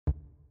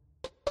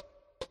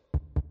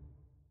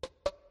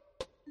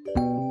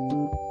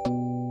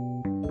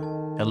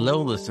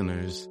Hello,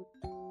 listeners.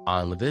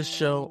 On this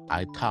show,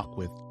 I talk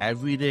with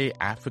everyday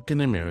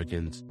African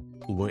Americans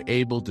who were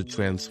able to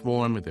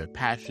transform their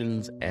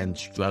passions and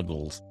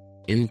struggles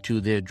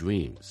into their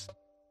dreams.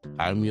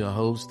 I'm your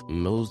host,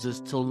 Moses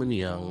Tillman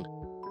Young,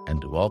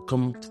 and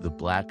welcome to the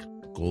Black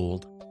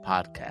Gold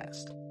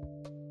Podcast.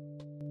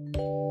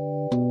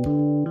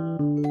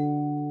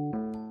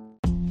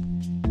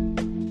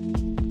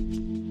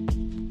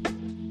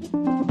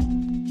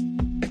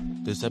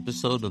 This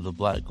episode of the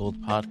Black Gold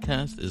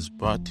Podcast is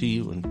brought to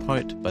you in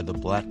part by the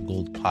Black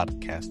Gold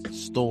Podcast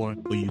store,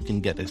 where you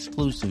can get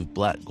exclusive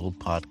Black Gold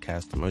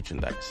Podcast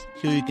merchandise.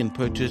 Here you can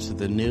purchase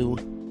the new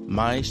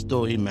My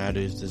Story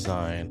Matters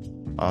design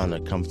on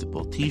a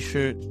comfortable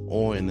t-shirt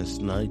or in a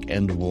snug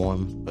and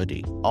warm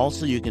hoodie.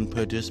 Also, you can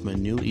purchase my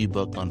new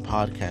ebook on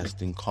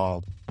podcasting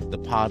called The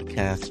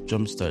Podcast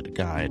Jumpstart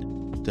Guide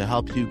to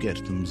help you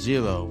get from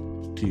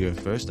zero to your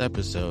first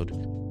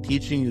episode,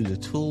 teaching you the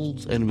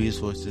tools and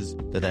resources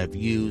that I've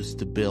used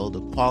to build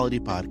a quality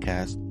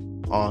podcast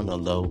on a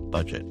low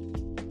budget.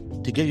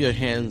 To get your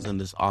hands on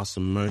this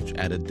awesome merch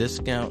at a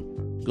discount,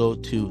 go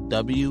to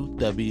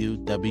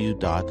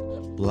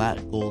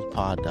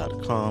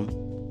www.blackgoldpod.com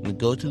and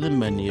go to the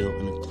menu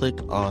and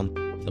click on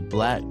the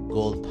Black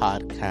Gold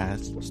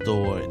Podcast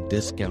Store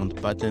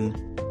discount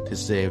button to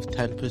save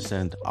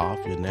 10% off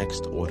your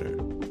next order.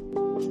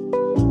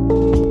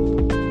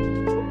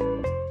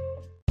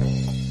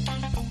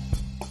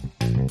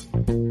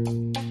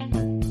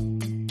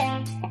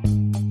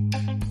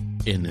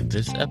 In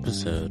this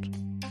episode,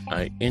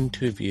 I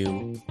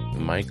interview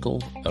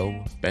Michael O.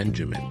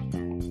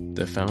 Benjamin,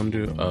 the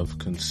founder of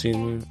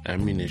Consumer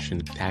Ammunition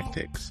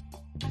Tactics,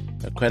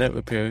 a credit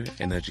repair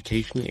and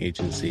education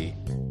agency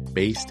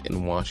based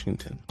in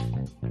Washington.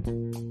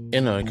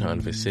 In our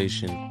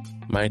conversation,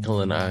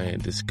 Michael and I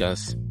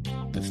discuss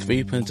the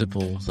 3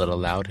 principles that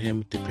allowed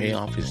him to pay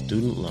off his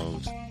student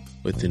loans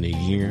within a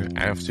year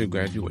after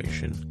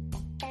graduation,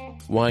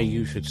 why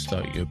you should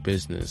start your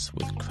business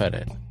with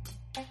credit,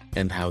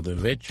 and how the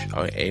rich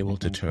are able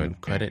to turn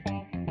credit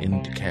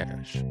into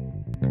cash.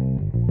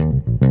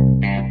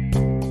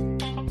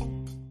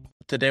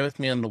 Today with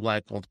me on the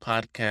Black Gold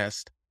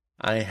Podcast,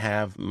 I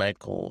have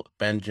Michael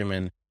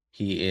Benjamin.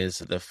 He is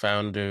the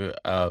founder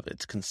of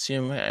its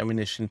Consumer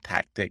Ammunition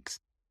Tactics,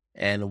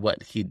 and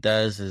what he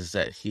does is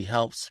that he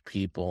helps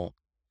people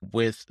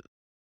with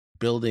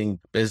building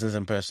business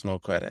and personal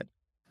credit.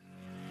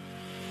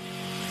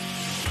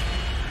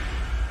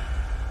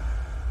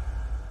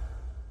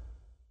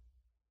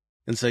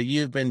 And so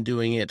you've been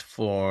doing it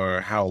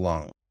for how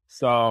long?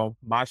 So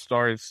my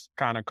story is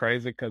kind of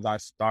crazy because I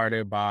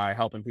started by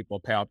helping people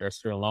pay off their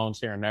student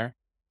loans here and there.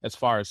 As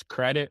far as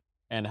credit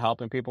and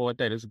helping people with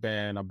it, it's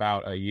been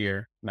about a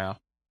year now.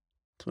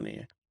 20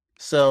 years.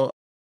 So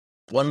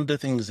one of the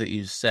things that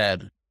you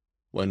said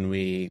when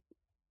we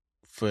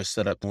first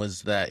set up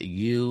was that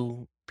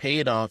you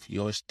paid off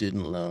your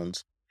student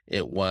loans.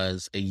 It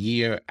was a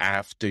year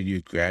after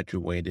you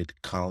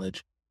graduated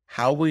college.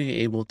 How were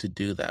you able to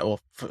do that? Well,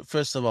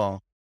 first of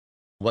all,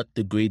 what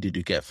degree did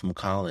you get from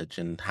college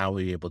and how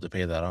were you able to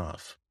pay that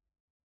off?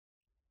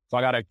 So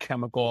I got a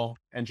chemical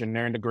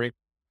engineering degree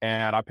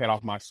and I paid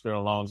off my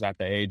student loans at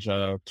the age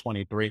of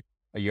 23,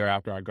 a year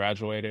after I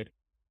graduated.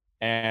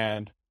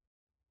 And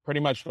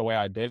pretty much the way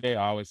I did it,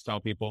 I always tell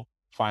people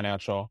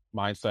financial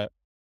mindset.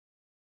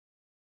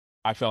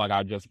 I feel like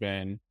I've just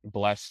been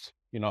blessed,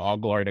 all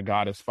glory to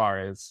God as far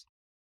as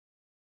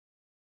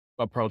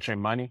approaching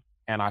money.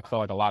 And I feel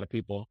like a lot of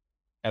people,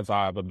 as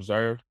I've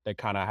observed, they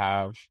kind of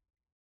have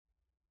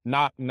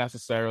not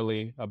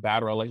necessarily a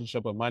bad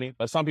relationship with money,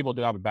 but some people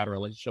do have a bad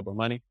relationship with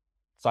money.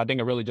 So I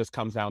think it really just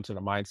comes down to the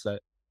mindset.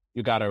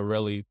 You got to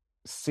really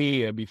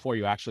see it before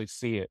you actually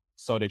see it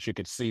so that you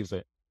could seize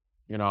it.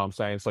 You know what I'm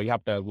saying? So you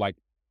have to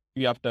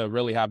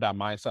really have that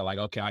mindset, like,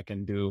 okay, I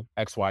can do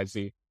X, Y,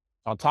 Z.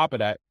 On top of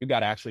that, you got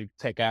to actually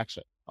take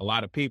action. A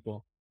lot of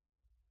people,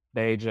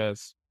 they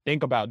just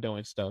think about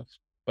doing stuff,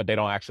 but they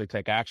don't actually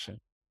take action.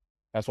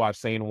 That's what I've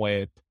seen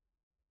with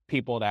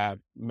people that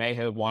may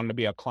have wanted to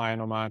be a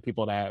client of mine,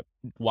 people that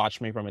watch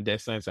me from a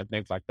distance and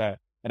things like that.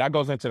 And that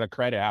goes into the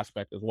credit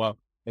aspect as well.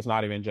 It's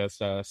not even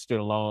just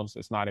student loans.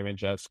 It's not even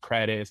just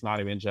credit. It's not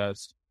even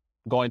just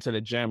going to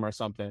the gym or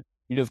something.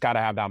 You just got to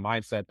have that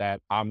mindset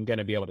that I'm going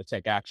to be able to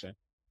take action.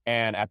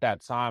 And at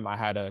that time, I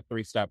had a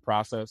 3-step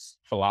process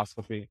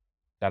philosophy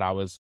that I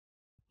was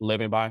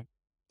living by.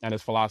 And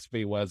this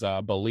philosophy was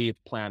believe,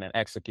 plan, and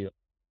execute.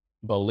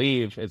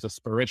 Believe is a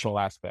spiritual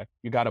aspect.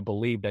 You got to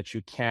believe that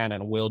you can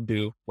and will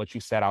do what you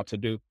set out to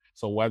do.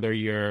 So whether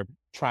you're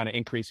trying to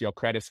increase your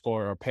credit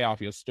score or pay off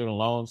your student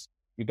loans,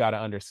 you got to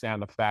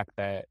understand the fact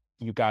that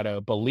you got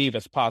to believe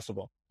it's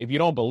possible. If you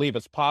don't believe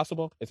it's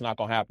possible, it's not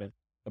going to happen.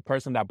 The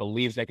person that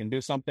believes they can do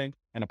something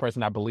and the person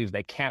that believes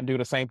they can't do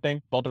the same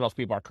thing, both of those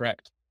people are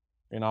correct.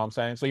 You know what I'm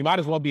saying? So you might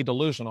as well be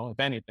delusional, if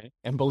anything,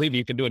 and believe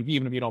you can do it,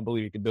 even if you don't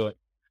believe you can do it.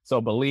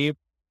 So believe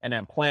and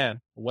then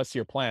plan. What's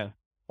your plan?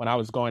 When I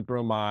was going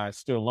through my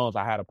student loans,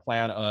 I had a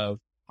plan of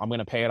I'm going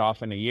to pay it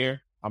off in a year.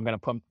 I'm going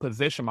to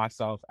position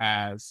myself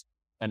as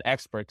an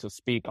expert to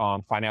speak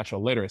on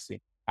financial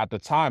literacy. At the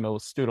time, it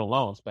was student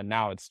loans, but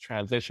now it's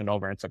transitioned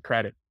over into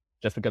credit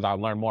just because I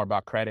learned more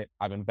about credit.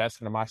 I've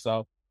invested in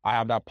myself. I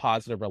have that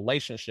positive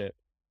relationship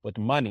with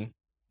money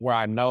where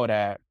I know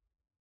that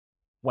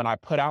when I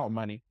put out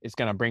money, it's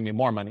going to bring me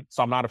more money.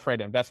 So I'm not afraid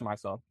to invest in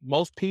myself.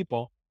 Most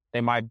people,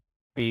 they might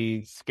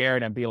be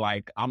scared and be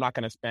like, I'm not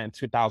going to spend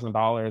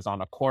 $2,000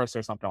 on a course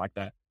or something like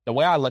that. The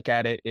way I look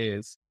at it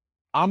is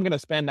I'm going to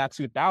spend that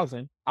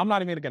 2,000. I'm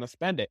not even going to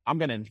spend it. I'm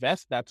going to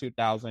invest that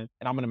 2,000 and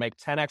I'm going to make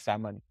 10x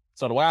that money.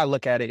 So the way I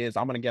look at it is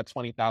I'm going to get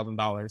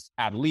 $20,000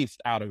 at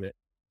least out of it.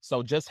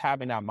 So just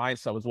having that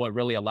mindset was what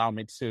really allowed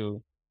me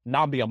to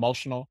not be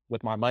emotional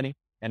with my money.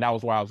 And that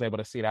was where I was able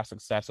to see that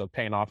success of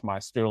paying off my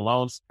student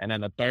loans. And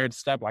then the third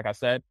step, like I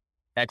said,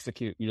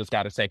 execute. You just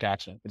got to take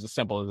action. It's as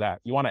simple as that.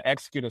 You want to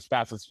execute as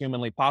fast as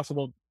humanly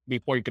possible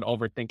before you can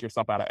overthink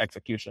yourself out of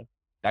execution.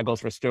 That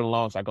goes for student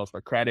loans. That goes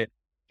for credit.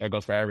 That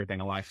goes for everything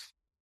in life.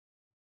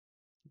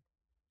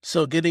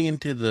 So getting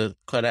into the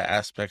credit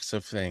aspects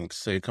of things.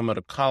 So you come out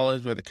of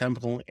college with a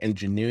chemical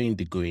engineering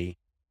degree,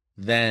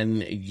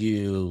 then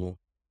you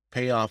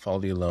pay off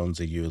all your loans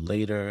a year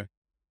later,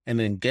 and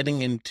then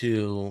getting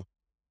into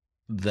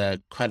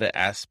the credit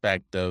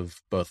aspect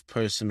of both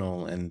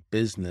personal and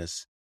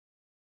business.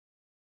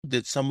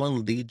 Did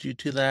someone lead you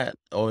to that,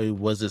 or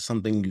was it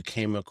something you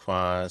came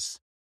across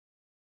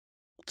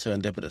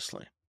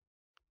serendipitously?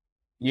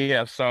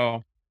 Yeah.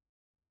 So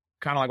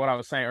kind of like what I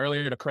was saying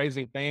earlier, the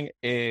crazy thing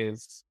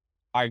is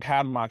I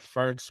had my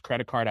first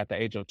credit card at the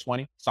age of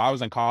 20. So I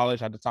was in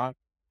college at the time,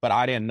 but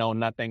I didn't know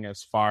nothing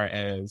as far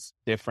as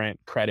different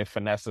credit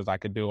finesses I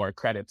could do or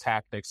credit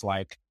tactics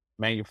like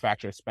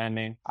manufacturer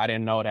spending. I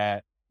didn't know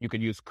that you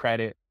could use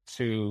credit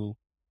to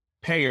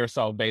pay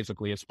yourself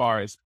basically as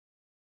far as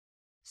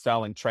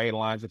selling trade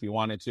lines if you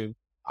wanted to.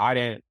 I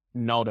didn't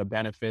know the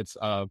benefits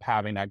of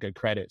having that good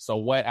credit. So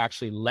what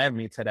actually led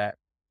me to that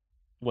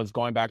was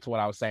going back to what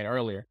I was saying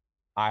earlier.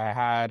 I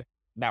had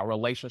that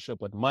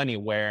relationship with money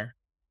where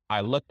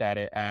I looked at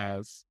it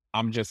as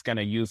I'm just going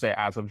to use it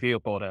as a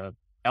vehicle to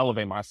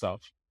elevate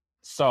myself.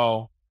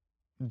 So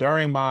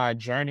during my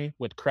journey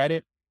with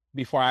credit,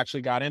 before I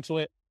actually got into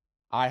it,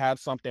 I had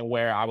something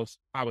where I was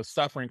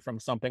suffering from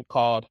something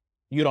called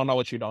you don't know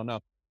what you don't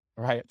know,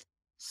 right?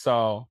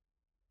 So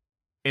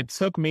it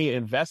took me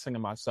investing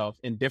in myself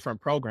in different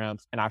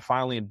programs. And I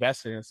finally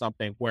invested in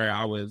something where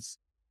I was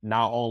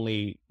not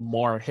only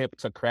more hip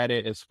to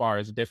credit as far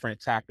as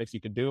different tactics you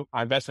could do.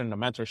 I invested in a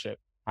mentorship.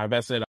 I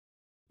invested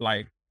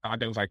like, I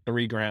think it was like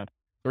 $3,000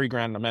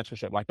 in a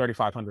mentorship, like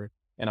 3,500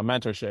 in a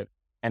mentorship.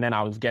 And then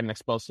I was getting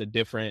exposed to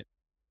different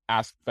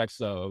aspects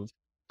of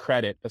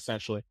credit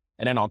essentially.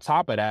 And then on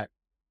top of that,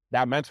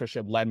 that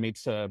mentorship led me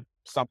to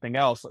something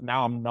else.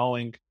 Now I'm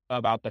knowing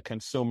about the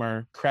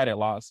consumer credit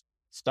laws,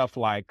 stuff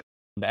like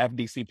the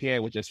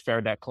FDCPA, which is Fair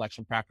Debt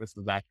Collection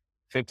Practices Act,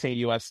 15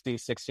 USC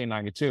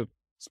 1692.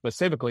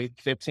 Specifically,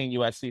 15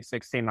 USC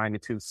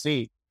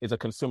 1692C is a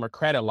consumer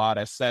credit law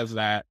that says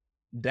that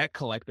debt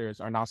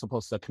collectors are not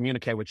supposed to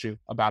communicate with you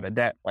about a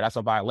debt, or that's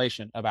a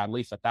violation of at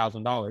least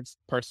 $1,000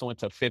 pursuant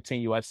to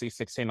 15 USC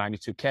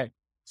 1692K.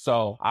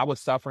 So I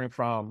was suffering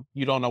from,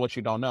 you don't know what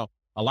you don't know.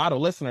 A lot of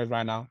listeners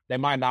right now, they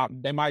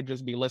might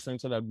just be listening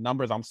to the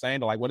numbers I'm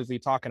saying. They're like, what is he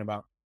talking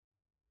about?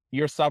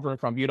 You're suffering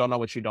from, you don't know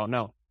what you don't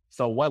know.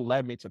 So what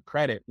led me to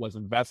credit was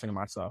investing in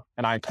myself.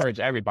 And I encourage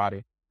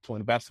everybody to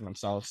invest in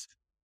themselves.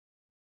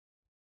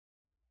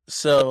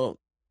 So,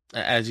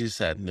 as you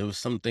said, it was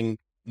something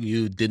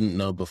you didn't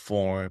know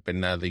before, but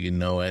now that you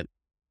know it,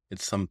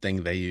 it's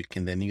something that you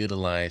can then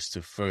utilize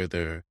to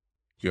further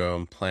your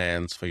own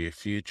plans for your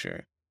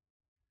future.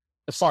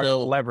 As far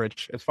So,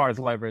 as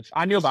leverage,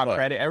 I knew as about far,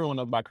 credit. Everyone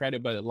knows about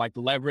credit, but like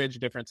leverage,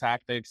 different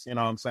tactics, you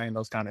know what I'm saying?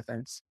 Those kind of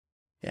things.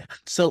 yeah.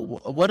 So,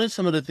 what are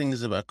some of the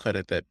things about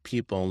credit that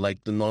people,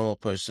 like the normal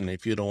person,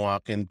 if you don't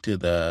walk into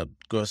the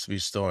grocery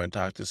store and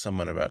talk to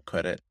someone about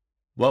credit,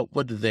 what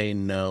would they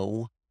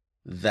know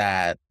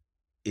that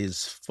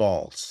is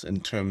false in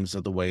terms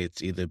of the way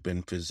it's either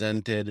been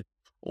presented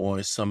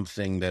or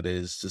something that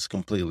is just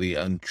completely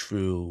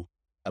untrue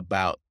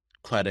about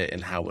credit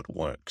and how it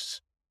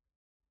works?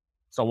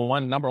 So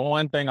number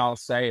one thing I'll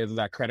say is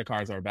that credit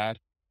cards are bad.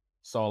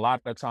 So a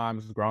lot of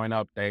times growing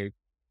up, they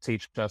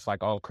teach us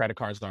like, oh, credit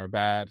cards are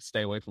bad.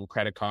 Stay away from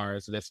credit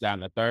cards, this, that,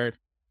 and the third.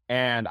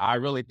 And I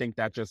really think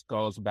that just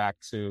goes back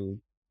to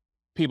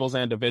people's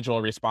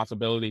individual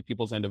responsibility,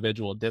 people's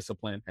individual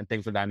discipline and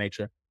things of that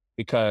nature.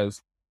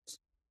 Because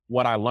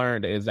what I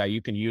learned is that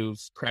you can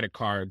use credit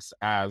cards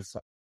as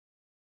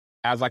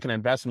like an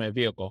investment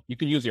vehicle. You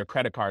can use your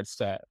credit cards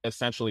to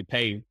essentially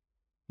pay.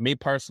 Me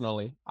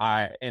personally,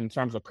 in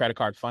terms of credit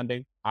card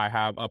funding, I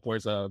have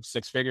upwards of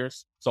six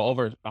figures. So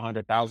over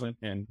 100,000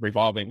 in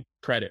revolving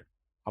credit.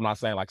 I'm not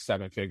saying like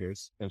seven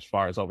figures as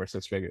far as over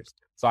six figures.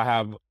 So I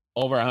have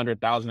over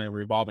 100,000 in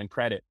revolving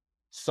credit.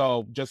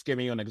 So just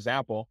giving you an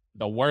example,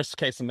 the worst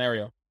case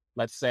scenario,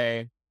 let's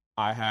say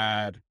I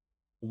had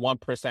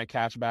 1%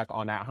 cash back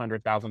on that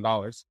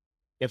 $100,000.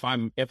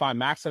 If I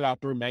max it out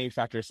through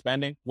manufacturer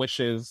spending, which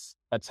is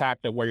a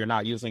tactic where you're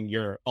not using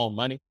your own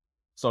money.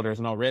 So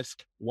there's no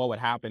risk. What would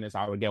happen is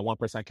I would get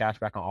 1% cash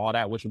back on all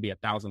that, which would be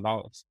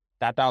 $1,000.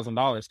 That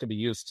 $1,000 could be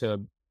used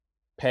to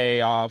pay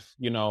off,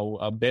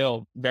 a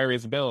bill,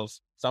 various bills.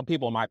 Some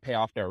people might pay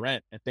off their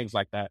rent and things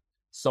like that.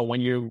 So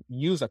when you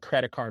use a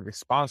credit card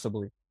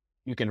responsibly,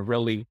 you can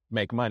really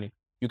make money.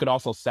 You could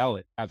also sell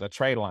it as a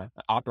trade line,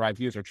 an authorized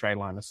user trade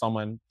line to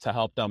someone to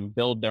help them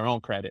build their own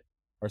credit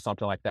or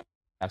something like that.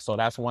 So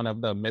that's one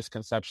of the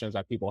misconceptions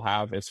that people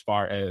have as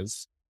far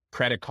as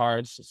credit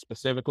cards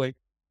specifically.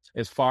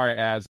 As far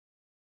as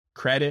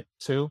credit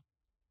too,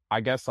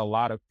 I guess a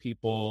lot of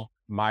people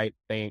might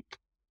think,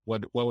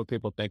 what would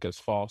people think is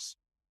false?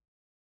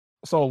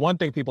 So one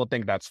thing people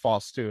think that's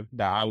false too,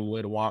 that I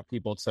would want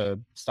people to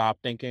stop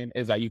thinking,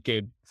 is that you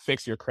could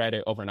fix your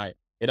credit overnight.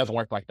 It doesn't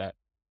work like that.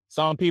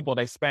 Some people,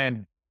 they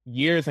spend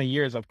years and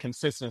years of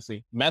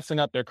consistency messing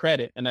up their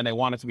credit, and then they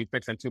want it to be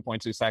fixed in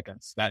 2.2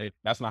 seconds.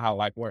 That's not how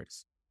life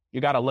works.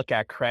 You got to look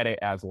at credit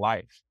as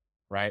life,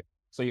 right?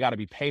 So you got to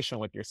be patient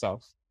with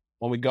yourself.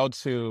 When we go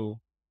to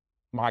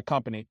my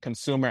company,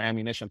 Consumer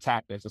Ammunition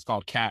Tactics, it's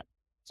called CAT.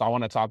 So I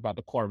want to talk about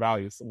the core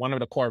values. One of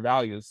the core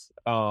values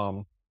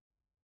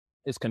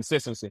is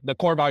consistency. The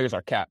core values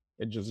are CAT.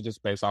 It's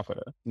just based off of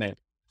the name.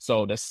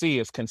 So the C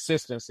is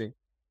consistency.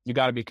 You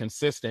got to be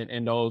consistent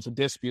in those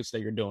disputes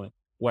that you're doing,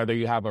 whether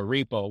you have a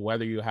repo,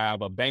 whether you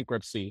have a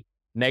bankruptcy,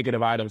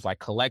 negative items like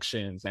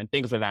collections and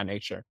things of that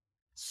nature.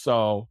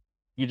 So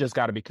you just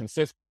got to be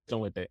consistent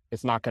with it.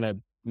 It's not going to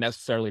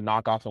necessarily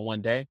knock off in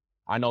one day.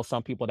 I know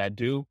some people that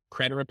do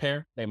credit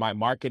repair. They might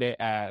market it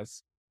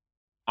as,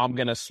 I'm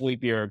going to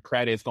sweep your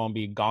credit. It's going to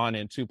be gone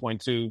in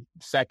 2.2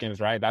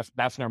 seconds, right?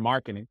 That's their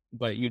marketing.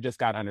 But you just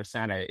got to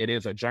understand that it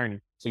is a journey.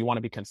 So you want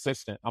to be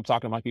consistent. I'm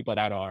talking about people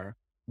that are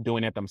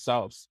doing it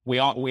themselves. We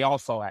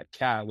also at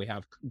CAT, we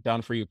have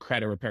done for you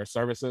credit repair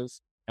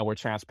services, and we're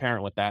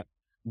transparent with that.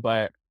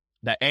 But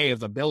the A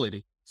is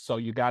ability. So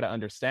you got to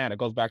understand, it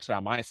goes back to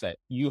that mindset.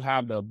 You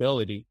have the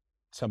ability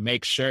to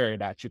make sure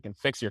that you can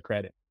fix your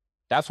credit.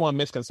 That's one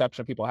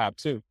misconception people have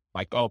too.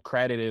 Like, oh,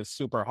 credit is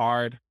super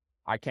hard.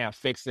 I can't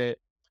fix it.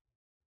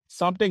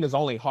 Something is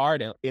only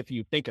hard if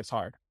you think it's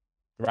hard,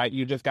 right?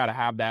 You just got to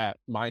have that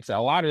mindset.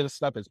 A lot of this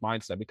stuff is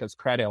mindset, because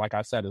credit, like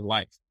I said, is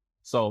life.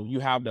 So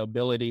you have the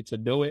ability to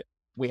do it.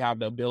 We have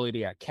the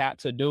ability at CAT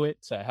to do it,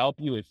 to help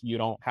you if you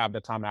don't have the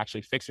time to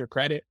actually fix your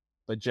credit.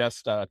 But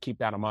just keep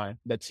that in mind.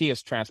 The T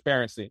is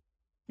transparency.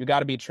 You got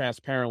to be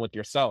transparent with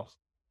yourself.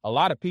 A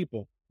lot of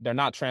people, they're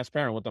not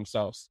transparent with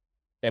themselves.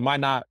 They might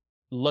not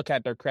look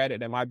at their credit.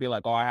 They might be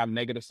like, oh, I have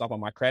negative stuff on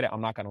my credit. I'm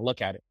not going to look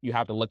at it. You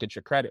have to look at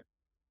your credit.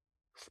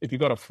 If you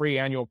go to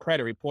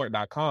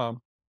freeannualcreditreport.com,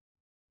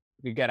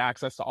 you get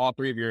access to all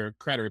 3 of your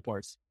credit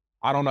reports.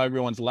 I don't know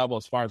everyone's level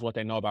as far as what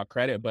they know about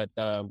credit, but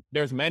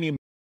there's many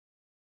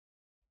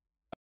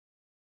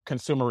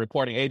consumer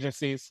reporting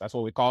agencies. That's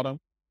what we call them.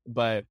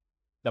 But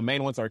the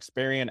main ones are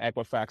Experian,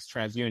 Equifax,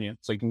 TransUnion.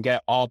 So you can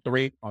get all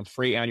 3 on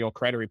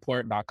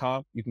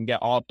freeannualcreditreport.com. You can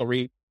get all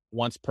 3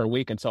 once per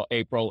week until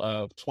April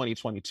of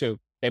 2022.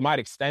 They might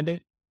extend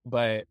it,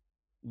 but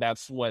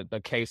that's what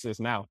the case is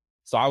now.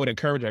 So I would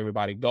encourage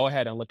everybody, go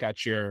ahead and look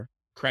at your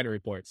credit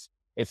reports.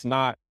 It's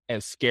not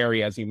as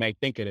scary as you may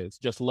think it is.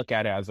 Just look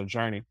at it as a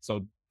journey.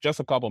 So just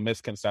a couple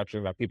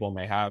misconceptions that people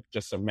may have,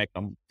 just to make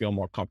them feel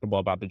more comfortable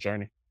about the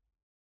journey.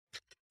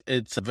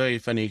 It's very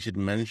funny you should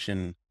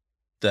mention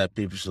that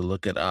people should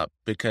look it up,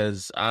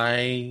 because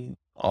I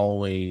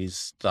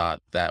always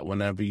thought that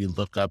whenever you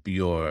look up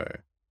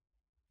your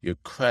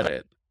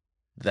credit,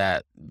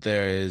 that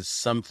there is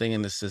something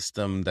in the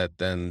system that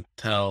then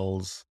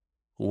tells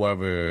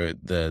whoever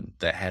the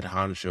head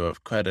honcho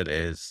of credit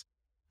is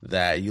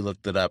that you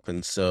looked it up,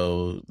 and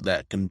so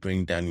that can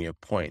bring down your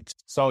points.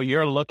 So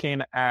you're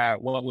looking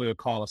at what we would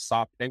call a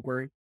soft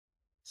inquiry.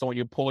 So when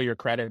you pull your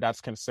credit,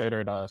 that's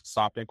considered a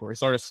soft inquiry.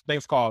 So there's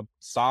things called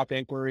soft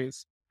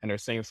inquiries, and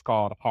there's things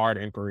called hard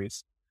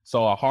inquiries.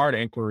 So a hard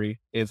inquiry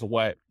is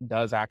what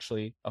does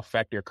actually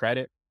affect your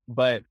credit.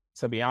 But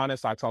to be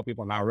honest, I tell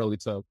people not really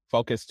to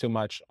focus too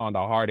much on the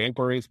hard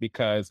inquiries,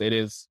 because it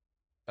is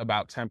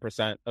about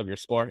 10% of your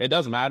score. It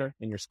doesn't matter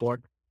in your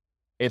score.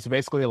 It's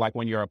basically like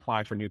when you're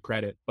applying for new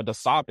credit. But the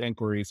soft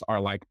inquiries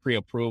are like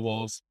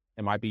pre-approvals.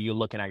 It might be you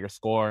looking at your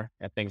score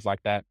and things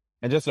like that.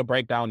 And just to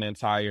break down the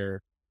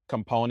entire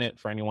component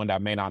for anyone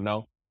that may not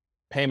know,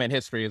 payment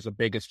history is the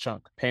biggest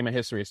chunk. Payment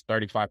history is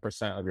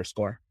 35% of your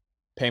score.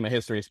 Payment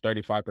history is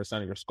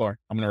 35% of your score.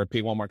 I'm going to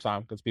repeat one more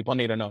time because people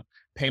need to know.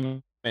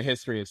 Payment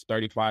history is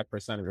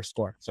 35% of your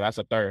score. So that's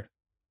a third.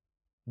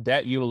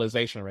 Debt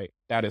utilization rate,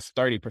 that is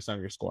 30%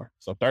 of your score.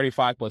 So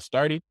 35 plus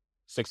 30,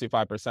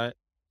 65%.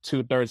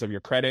 2/3 of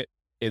your credit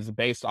is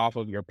based off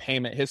of your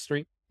payment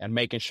history and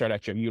making sure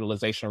that your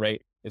utilization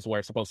rate is where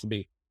it's supposed to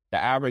be. The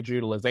average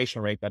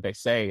utilization rate that they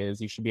say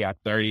is you should be at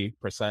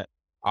 30%.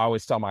 I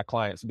always tell my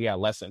clients be at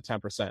less than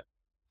 10%.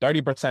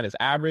 30% is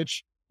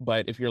average,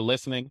 but if you're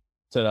listening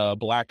to the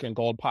Black and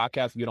Gold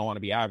podcast, you don't want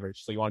to be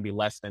average. So you want to be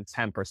less than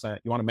 10%.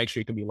 You want to make sure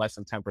you can be less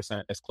than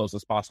 10% as close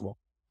as possible.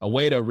 A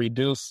way to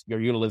reduce your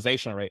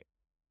utilization rate.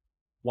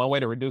 One way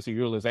to reduce your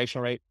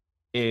utilization rate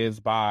is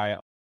by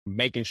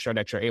making sure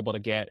that you're able to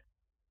get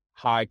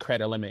high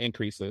credit limit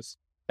increases.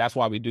 That's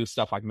why we do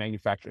stuff like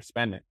manufacturer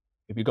spending.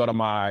 If you go to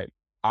my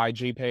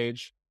IG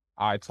page,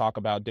 I talk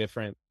about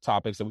different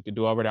topics that we could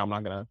do over there. I'm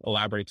not going to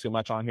elaborate too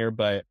much on here,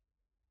 but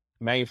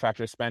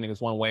manufacturer spending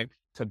is one way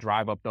to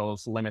drive up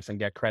those limits and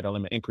get credit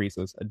limit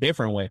increases. A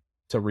different way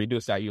to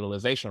reduce that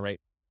utilization rate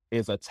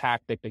is a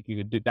tactic that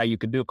you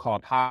could do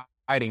called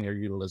hiding your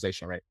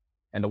utilization rate.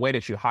 And the way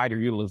that you hide your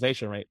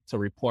utilization rate to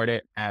report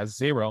it as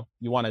zero,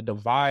 you want to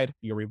divide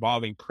your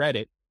revolving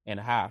credit in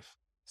half.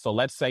 So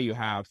let's say you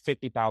have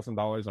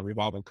 $50,000 in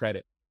revolving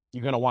credit.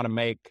 You're going to want to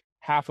make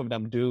half of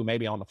them due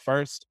maybe on the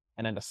first,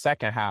 and then the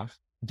second half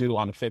due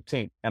on the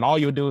 15th. And all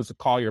you do is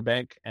call your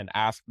bank and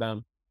ask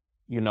them,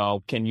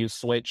 can you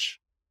switch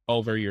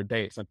over your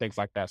dates and things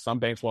like that? Some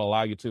banks will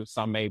allow you to,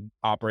 some may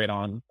operate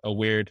on a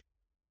weird,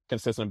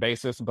 consistent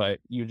basis, but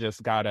you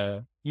just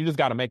gotta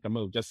make the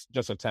move,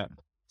 just attempt.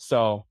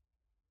 So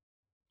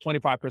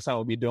 25%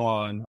 will be due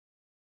on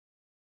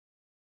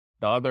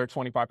the other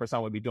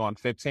 25% would be due on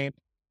 15th.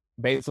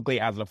 Basically,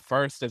 as the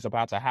first is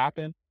about to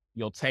happen,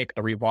 you'll take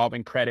the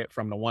revolving credit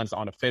from the ones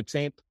on the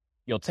 15th.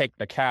 You'll take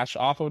the cash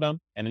off of them,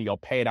 and then you'll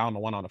pay down the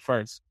one on the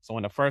first. So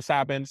when the first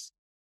happens,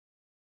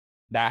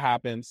 that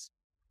happens.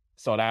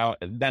 So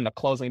then the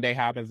closing day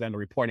happens, then the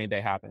reporting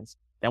day happens.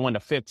 Then when the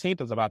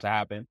 15th is about to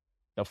happen,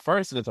 the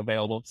first is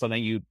available. So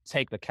then you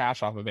take the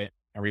cash off of it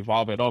and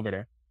revolve it over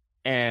there.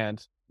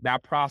 And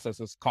that process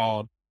is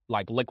called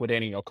like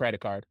liquidating your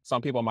credit card.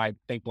 Some people might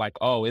think like,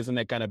 oh, isn't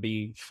it going to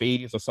be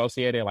fees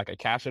associated, like a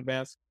cash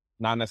advance?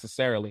 Not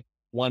necessarily.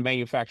 One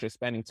manufacturer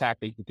spending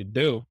tactic you could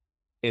do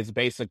is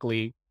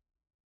basically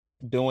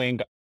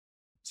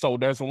so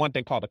there's one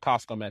thing called the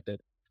Costco method.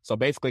 So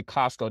basically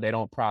Costco, they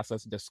don't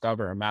process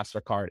Discover or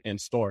MasterCard in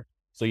store.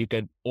 So you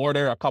could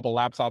order a couple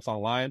laptops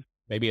online.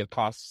 Maybe it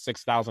costs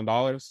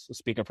 $6,000.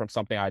 Speaking from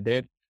something I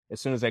did, as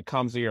soon as it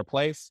comes to your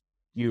place,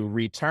 you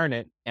return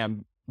it.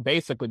 And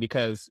basically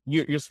because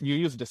you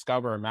use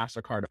Discover or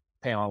MasterCard to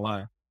pay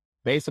online,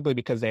 basically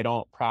because they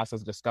don't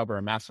process Discover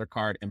or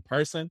MasterCard in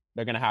person,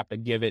 they're going to have to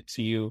give it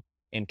to you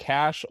in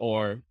cash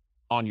or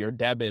on your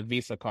debit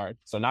Visa card.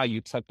 So now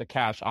you took the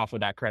cash off of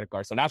that credit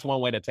card. So that's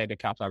one way to take the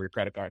cash off your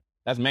credit card.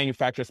 That's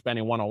manufacturer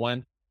spending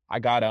 101. I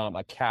got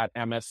a CAT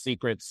MS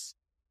Secrets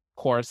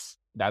course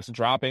that's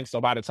dropping. So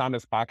by the time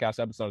this podcast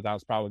episode is out,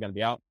 it's probably going to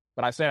be out.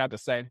 But I say that to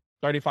say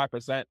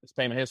 35% is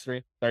payment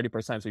history,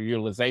 30% is your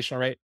utilization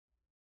rate.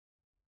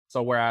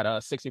 So we're at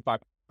 65%.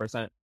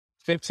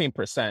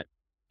 15%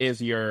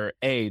 is your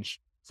age.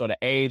 So the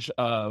age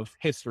of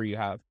history you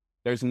have.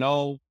 There's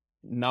no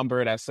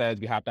number that says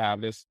you have to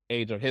have this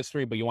age of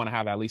history, but you want to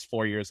have at least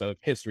 4 years of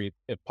history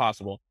if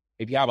possible.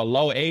 If you have a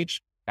low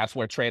age, that's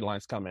where trade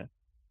lines come in.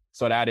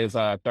 So that is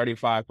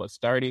 35 plus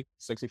 30,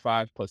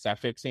 65 plus that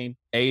 15,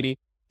 80.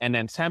 And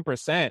then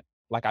 10%,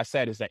 like I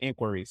said, is the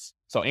inquiries.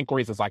 So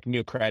inquiries is like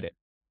new credit.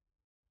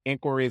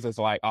 Inquiries is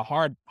like a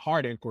hard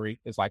inquiry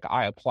is like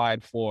I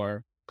applied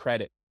for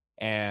credit,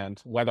 and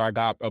whether I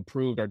got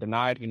approved or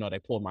denied, they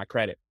pulled my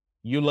credit.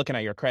 You looking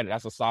at your credit,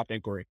 that's a soft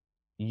inquiry.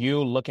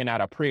 You looking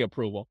at a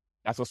pre-approval,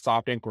 that's a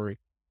soft inquiry.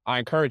 I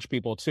encourage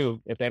people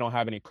too, if they don't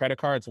have any credit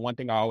cards, one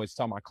thing I always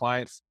tell my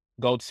clients,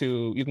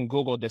 you can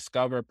Google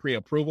Discover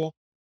pre-approval.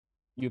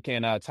 You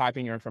can type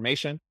in your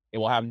information. It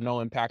will have no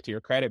impact to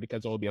your credit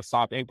because it will be a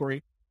soft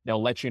inquiry.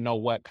 They'll let you know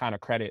what kind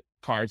of credit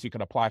cards you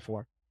can apply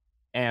for.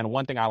 And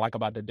one thing I like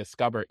about the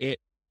Discover It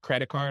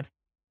credit card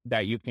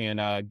that you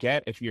can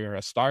get if you're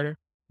a starter,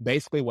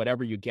 basically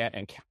whatever you get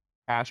and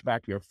cash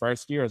back your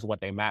first year is what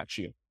they match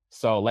you.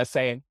 So let's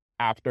say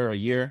after a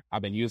year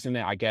I've been using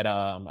it, I get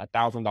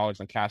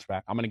 $1,000 in cash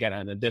back. I'm going to get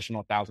an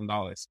additional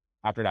 $1,000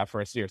 after that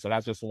first year. So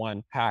that's just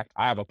one hack.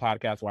 I have a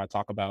podcast where I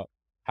talk about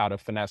how to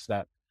finesse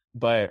that,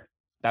 but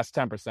that's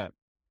 10%.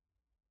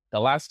 The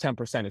last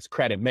 10% is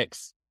credit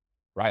mix,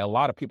 right? A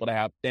lot of people that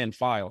have thin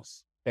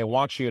files, they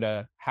want you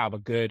to have a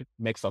good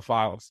mix of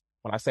files.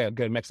 When I say a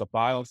good mix of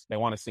files, they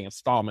want to see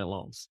installment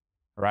loans,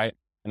 right?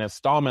 An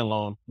installment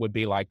loan would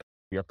be like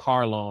your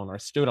car loan or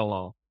student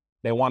loan.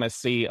 They want to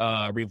see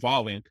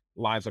revolving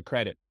lines of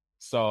credit.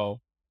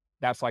 So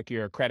that's like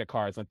your credit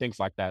cards and things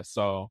like that.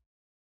 So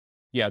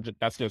yeah,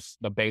 that's just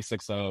the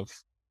basics of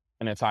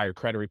an entire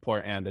credit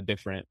report and the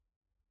different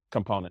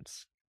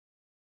components.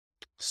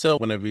 So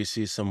whenever you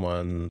see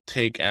someone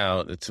take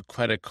out, it's a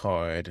credit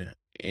card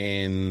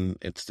and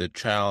it's the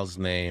child's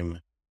name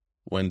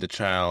when the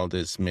child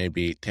is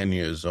maybe 10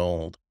 years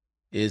old,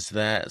 is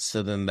that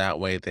so then that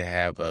way they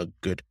have a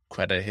good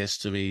credit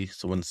history?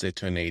 So once they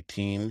turn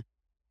 18,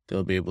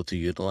 they'll be able to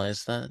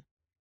utilize that?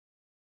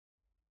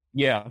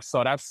 Yeah,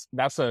 so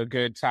that's a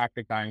good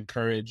tactic I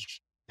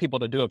encourage people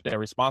to do if they're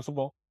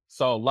responsible.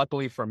 So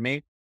luckily for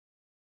me,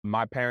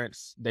 my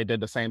parents, they did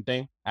the same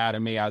thing,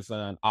 added me as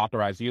an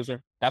authorized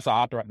user.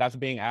 That's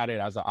being added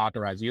as an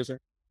authorized user.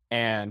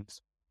 And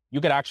you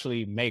could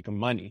actually make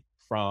money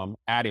from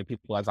adding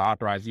people as an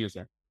authorized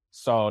user.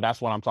 So that's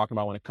what I'm talking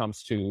about when it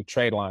comes to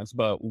trade lines.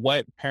 But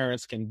what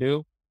parents can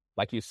do,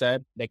 like you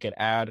said, they could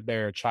add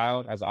their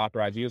child as an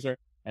authorized user,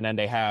 and then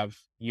they have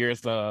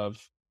years of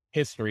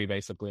history,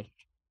 basically.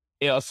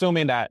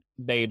 assuming that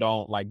they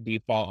don't like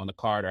default on the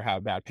card or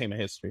have bad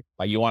payment history.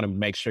 Like you want to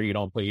make sure you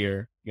don't put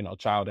your,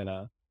 child in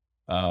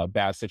a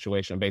bad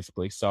situation,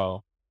 basically.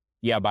 So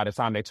yeah, by the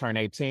time they turn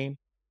 18,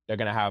 they're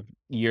going to have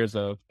years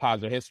of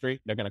positive history.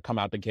 They're going to come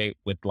out the gate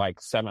with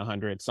like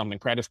 700 something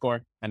credit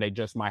score, and they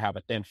just might have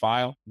a thin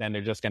file. Then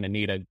they're just going to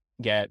need to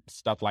get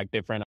stuff like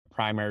different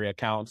primary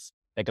accounts.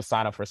 They could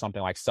sign up for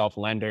something like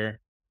self-lender,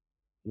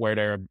 where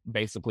they're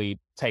basically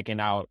taking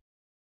out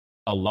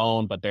a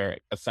loan, but they're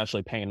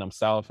essentially paying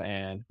themselves,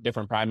 and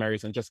different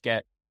primaries, and just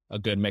get a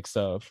good mix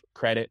of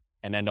credit.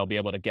 And then they'll be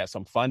able to get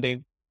some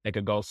funding. They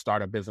could go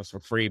start a business for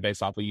free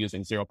based off of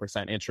using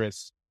 0%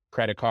 interest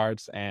credit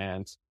cards,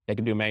 and they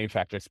can do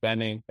manufactured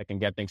spending. They can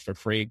get things for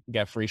free,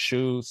 get free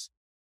shoes.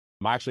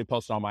 I actually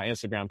posted on my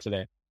Instagram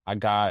today. I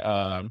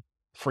got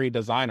free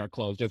designer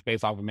clothes just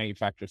based off of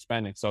manufactured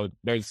spending. So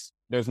there's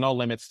no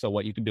limits to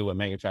what you can do with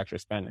manufactured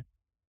spending.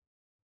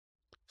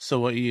 So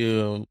what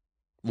you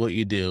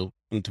do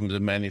in terms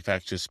of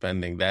manufactured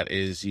spending, that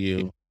is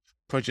you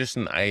purchase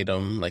an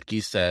item, like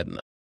you said,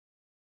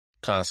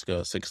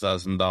 Costco,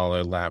 $6,000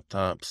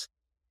 laptops,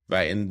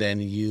 right? And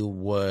then you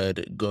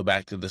would go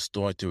back to the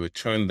store to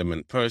return them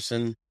in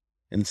person.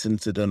 And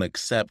since they don't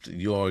accept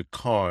your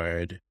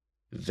card,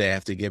 they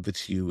have to give it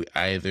to you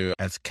either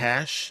as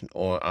cash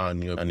or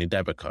on your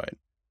debit card.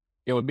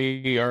 It would be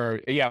your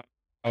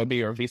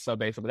Visa,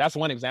 basically. That's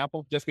one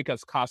example, just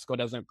because Costco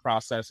doesn't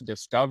process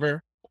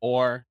Discover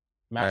or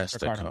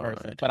MasterCard in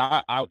person.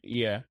 But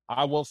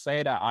I will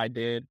say that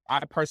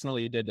I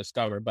personally did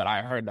Discover, but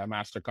I heard that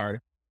MasterCard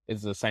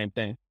is the same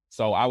thing.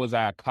 So I was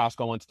at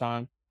Costco one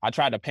time. I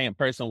tried to pay in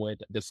person with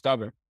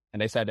Discover,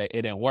 and they said that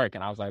it didn't work.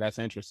 And I was like, that's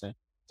interesting.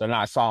 So then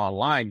I saw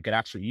online you could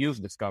actually use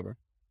Discover.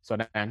 So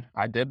then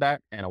I did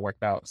that, and it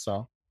worked out.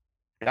 So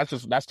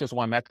that's just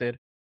one method.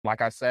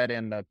 Like I said,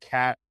 in the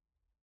CAT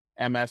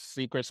MS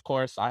Secrets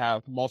course, I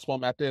have multiple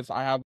methods.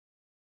 I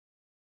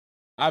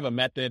have a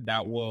method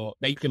that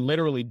you can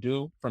literally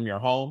do from your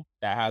home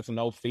that has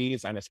no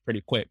fees, and it's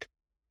pretty quick.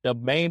 The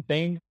main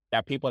thing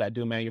that people that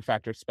do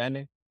manufactured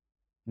spending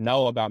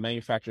know about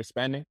manufactured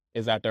spending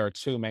is that there are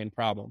two main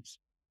problems.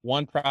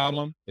 One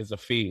problem is the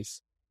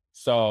fees.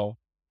 So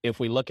if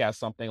we look at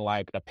something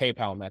like the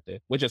PayPal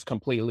method, which is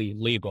completely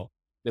legal,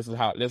 this is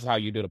how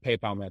you do the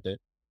PayPal method.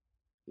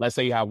 Let's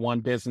say you have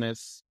one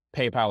business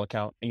PayPal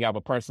account and you have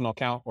a personal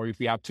account, or if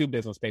you have two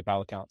business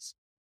PayPal accounts,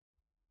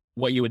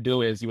 what you would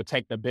do is you would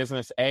take the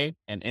business A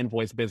and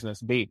invoice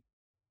business B.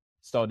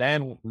 So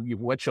then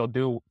what you'll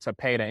do to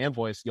pay the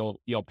invoice,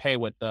 you'll pay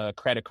with the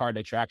credit card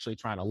that you're actually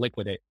trying to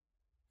liquidate.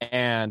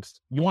 And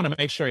you want to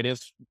make sure it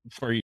is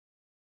for you,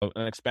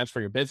 an expense for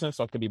your business.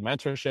 So it could be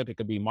mentorship, it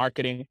could be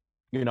marketing,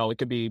 it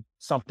could be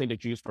something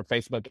that you use for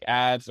Facebook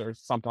ads or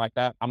something like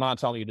that. I'm not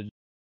telling you to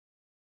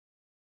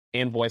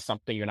invoice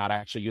something you're not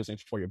actually using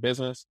for your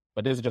business,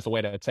 but this is just a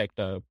way to take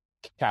the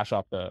cash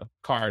off the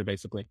card,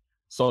 basically.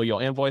 So you'll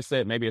invoice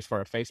it. Maybe it's for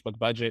a Facebook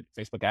budget,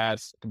 Facebook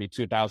ads. It could be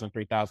 2,000,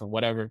 3,000,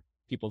 whatever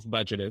people's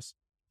budget is.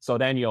 So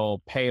then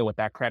you'll pay with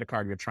that credit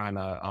card you're trying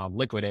to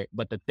liquidate.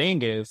 But the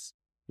thing is,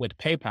 with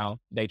PayPal,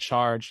 they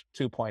charge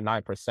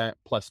 2.9%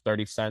 plus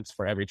 30 cents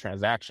for every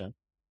transaction.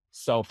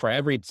 So for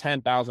every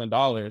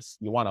 $10,000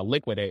 you want to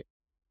liquidate,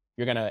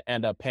 you're going to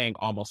end up paying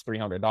almost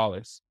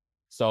 $300.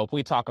 So if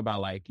we talk about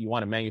like you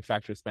want to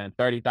manufacture spend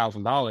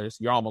 $30,000,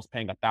 you're almost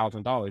paying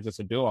 $1,000 just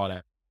to do all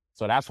that.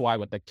 So that's why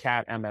with the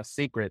CAT MS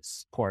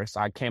Secrets course,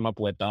 I came up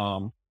with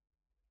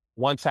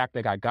one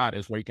tactic I got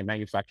is where you can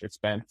manufacture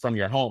spend from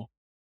your home,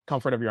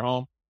 comfort of your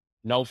home,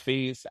 no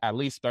fees, at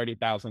least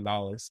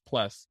 $30,000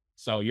 plus.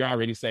 So you're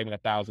already saving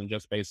 $1,000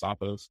 just based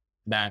off of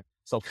that.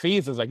 So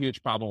fees is a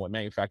huge problem with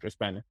manufacturer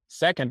spending.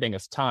 Second thing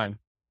is time.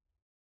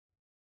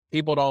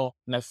 People don't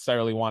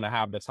necessarily want to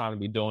have the time to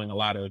be doing a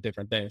lot of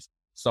different things.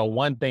 So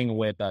one thing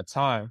with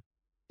time,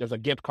 there's a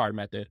gift card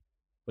method.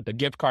 With the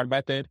gift card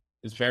method,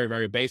 it's very,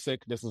 very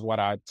basic. This is what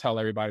I tell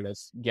everybody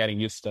that's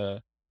getting used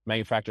to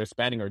manufacturer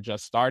spending or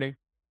just starting.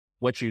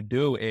 What you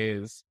do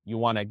is you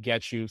want to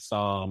get you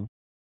some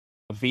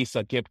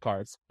Visa gift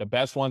cards. The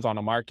best ones on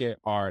the market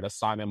are the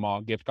Simon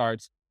Mall gift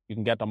cards. You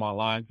can get them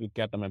online. You can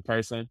get them in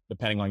person,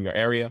 depending on your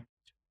area.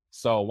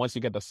 So once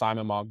you get the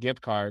Simon Mall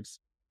gift cards,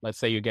 let's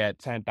say you get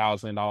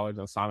 $10,000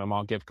 in Simon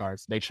Mall gift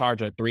cards. They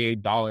charge a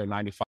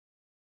 $3.95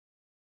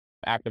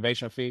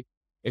 activation fee.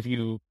 If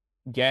you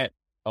get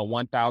a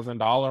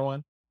 $1,000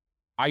 one,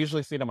 I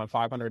usually see them at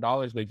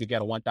 $500, but if you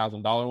get a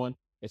 $1,000 one,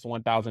 it's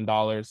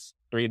 $1,000,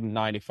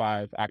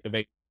 $3.95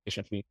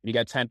 activation fee. If you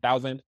get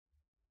 10,000,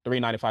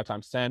 $3.95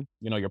 times 10,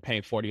 you're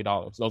paying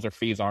 $40. Those are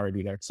fees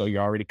already there. So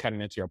you're already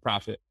cutting into your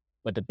profit.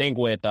 But the thing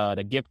with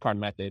the gift card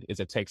method is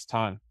it takes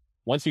time.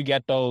 Once you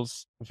get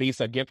those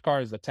Visa gift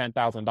cards, the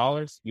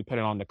 $10,000, you put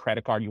it on the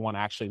credit card you want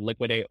to actually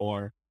liquidate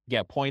or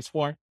get points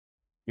for.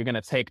 You're going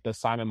to take the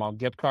Simon Mall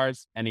gift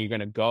cards and you're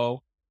going to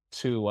go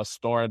to a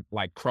store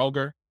like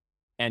Kroger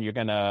and you're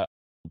going to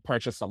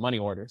purchase some money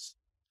orders.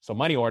 So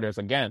money orders,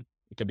 again,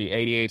 it could be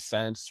 88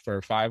 cents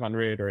for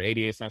 500 or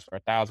 88 cents for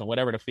 1,000,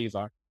 whatever the fees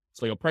are.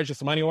 So you'll purchase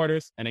some money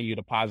orders and then you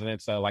deposit it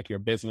into like your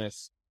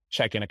business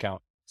checking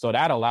account. So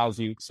that allows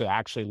you to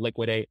actually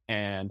liquidate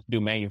and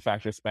do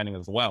manufacturer spending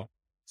as well.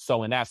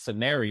 So in that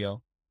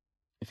scenario,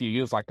 if you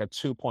use like a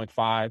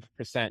 2.5%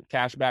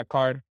 cashback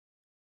card,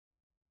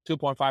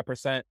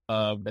 2.5%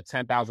 of the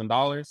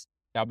 $10,000,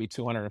 that'll be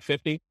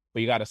 250,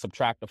 but you got to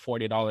subtract the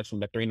 $40 from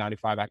the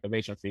 395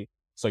 activation fee.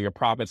 So your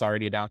profit's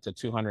already down to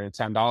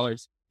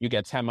 $210. You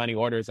get 10 money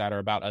orders that are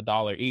about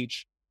 $1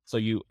 each. So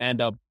you end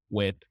up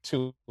with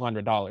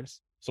 $200.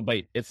 So,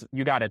 but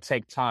you got to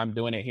take time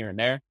doing it here and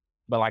there.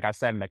 But like I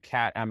said, in the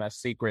CAT MS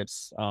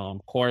Secrets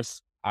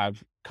course,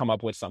 I've come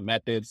up with some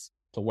methods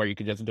to where you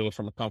can just do it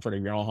from the comfort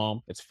of your own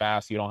home. It's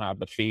fast. You don't have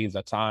the fees,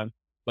 the time.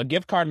 But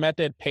gift card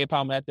method,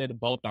 PayPal method,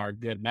 both are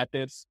good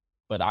methods.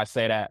 But I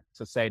say that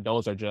to say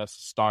those are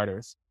just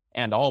starters.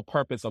 And the whole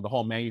purpose of the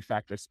whole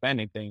manufacturer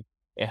spending thing,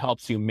 it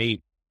helps you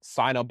meet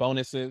sign-up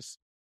bonuses.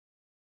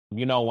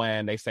 You know,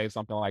 when they say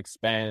something like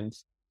spend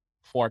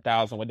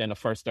 $4,000 within the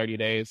first 30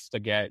 days to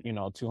get,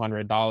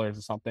 $200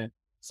 or something.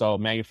 So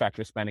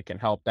manufacturer spending can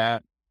help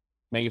that.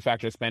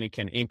 Manufacturer spending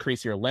can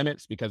increase your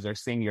limits because they're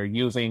seeing you're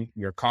using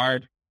your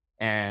card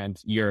and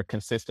you're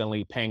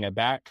consistently paying it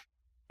back.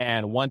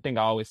 And one thing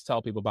I always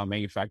tell people about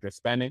manufacturer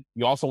spending,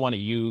 you also want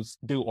to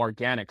do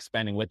organic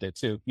spending with it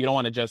too. You don't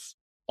want to just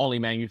only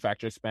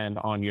manufacturer spend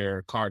on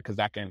your card because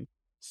that can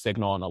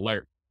signal an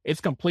alert.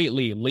 It's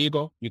completely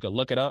legal. You can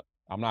look it up.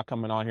 I'm not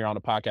coming on here on the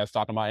podcast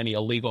talking about any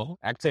illegal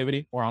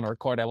activity or on a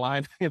recorded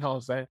line, you know what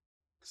I'm saying?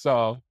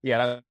 So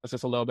yeah, that's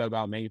just a little bit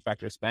about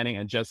manufacturer spending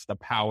and just the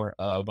power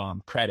of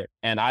credit.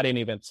 And I didn't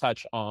even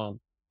touch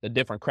on the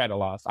different credit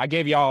laws. I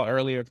gave y'all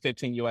earlier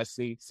 15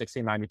 USC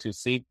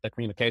 1692C, the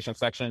communication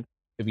section.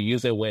 If you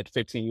use it with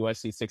 15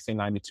 USC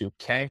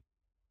 1692K,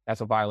 that's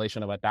a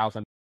violation of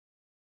 1,000.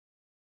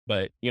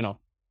 But,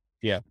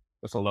 yeah,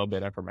 that's a little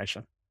bit of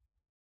information.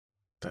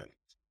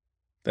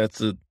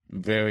 That's a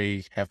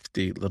very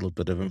hefty little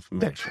bit of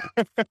information.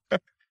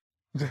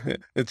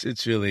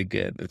 It's really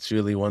good. It's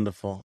really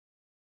wonderful.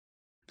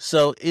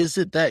 So is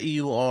it that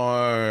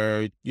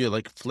you're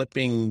like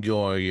flipping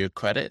your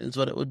credit is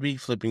what it would be,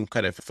 flipping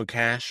credit for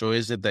cash, or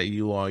is it that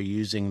you are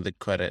using the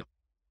credit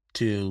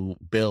to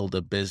build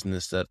a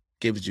business that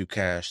gives you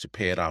cash to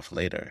pay it off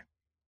later?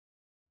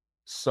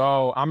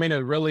 So, I mean, it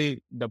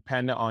really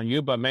dependent on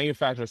you, but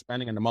manufacturer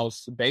spending in the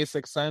most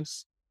basic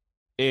sense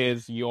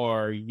is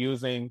you're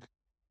using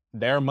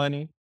their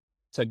money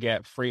to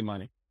get free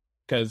money.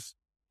 Because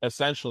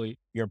essentially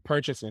you're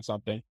purchasing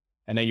something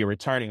and then you're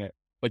returning it,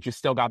 but you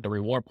still got the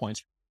reward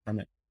points from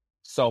it.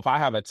 So if I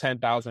have a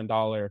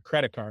 $10,000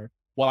 credit card,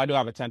 well, I do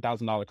have a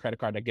 $10,000 credit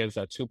card that gives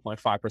a 2.5%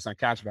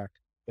 cashback.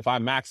 If I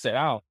max it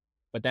out,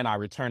 but then I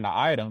return the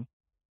item,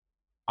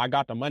 I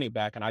got the money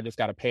back and I just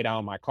got to pay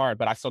down my card,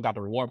 but I still got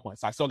the reward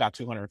points. I still got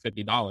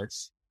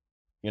 $250,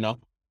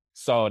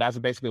 So that's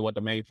basically what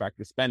the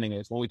manufacturer spending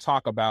is. When we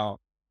talk about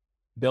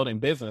building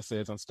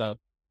businesses and stuff,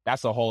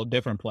 that's a whole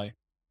different play.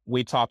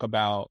 We talk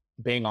about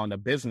being on the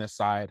business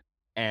side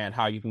and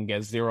how you can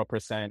get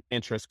 0%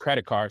 interest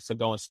credit cards to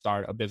go and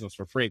start a business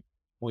for free.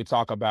 When we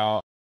talk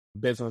about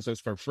businesses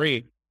for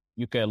free,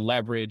 you can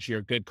leverage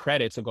your good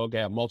credit to go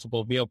get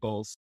multiple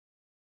vehicles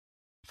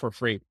for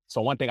free.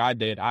 So one thing I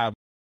did, I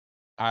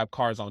have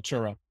cars on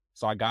Turo.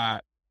 So I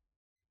got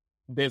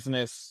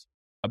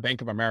a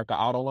Bank of America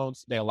auto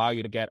loans. They allow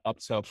you to get up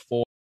to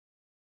 4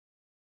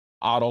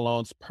 auto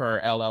loans per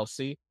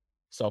LLC.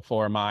 So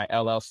for my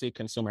LLC,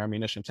 Consumer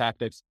Ammunition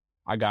Tactics,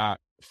 I got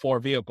 4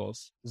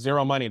 vehicles,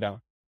 0 money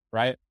down,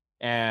 right?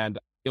 And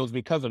it was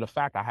because of the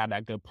fact I had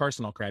that good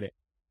personal credit.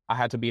 I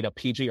had to be the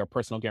PG or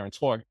personal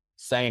guarantor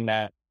saying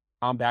that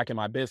I'm back in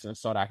my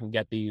business so that I can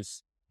get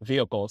these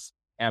vehicles.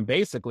 And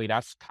basically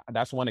that's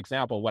one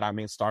example of what I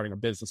mean starting a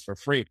business for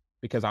free,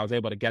 because I was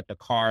able to get the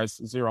cars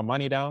 0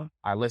 money down.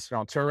 I listed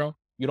on Turo.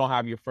 You don't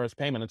have your first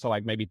payment until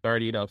like maybe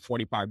 30 to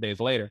 45 days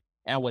later.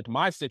 And with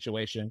my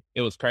situation,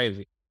 it was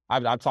crazy.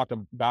 I've talked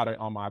about it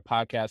on my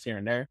podcast here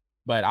and there,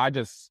 but I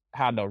just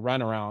had to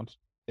run around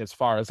as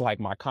far as like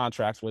my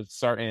contracts with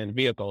certain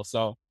vehicles.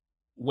 So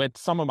with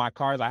some of my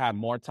cars, I had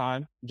more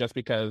time just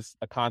because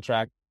the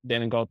contract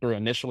didn't go through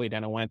initially,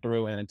 then it went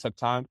through and it took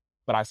time.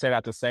 But I say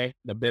that to say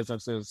the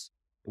businesses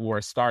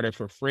were started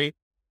for free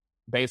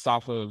based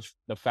off of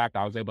the fact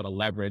I was able to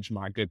leverage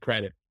my good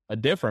credit. A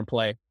different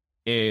play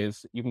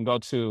is you can go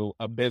to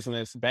a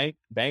business bank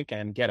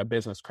and get a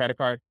business credit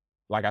card.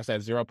 Like I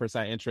said,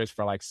 0% interest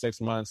for like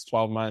 6 months,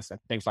 12 months, and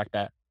things like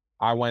that.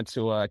 I went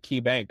to a Key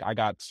Bank. I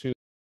got 2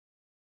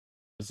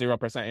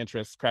 0%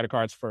 interest credit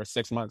cards for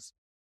 6 months,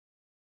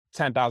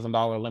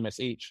 $10,000 limits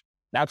each.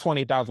 That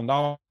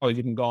 $20,000,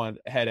 you can go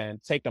ahead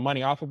and take the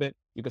money off of it.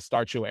 You can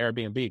start your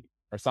Airbnb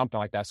or something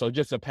like that. So it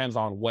just depends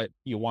on what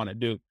you want to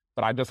do.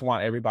 But I just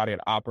want everybody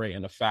to operate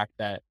in the fact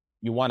that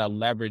you want to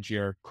leverage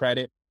your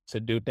credit to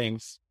do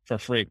things for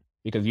free,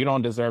 because you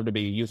don't deserve to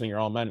be using your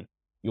own money.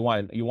 You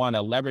want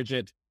to leverage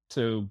it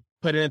to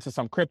put it into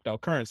some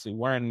cryptocurrency.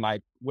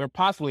 We're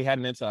possibly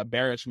heading into a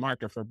bearish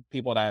market for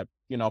people that,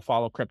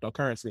 follow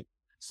cryptocurrency.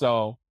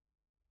 So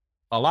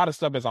a lot of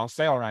stuff is on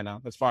sale right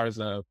now as far as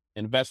the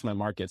investment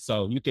market.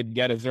 So you could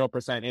get a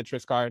 0%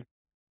 interest card,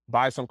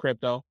 buy some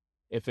crypto.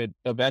 If it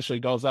eventually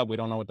goes up, we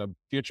don't know what the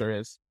future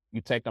is.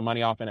 You take the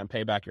money off and then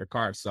pay back your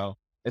card. So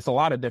it's a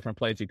lot of different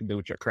plays you can do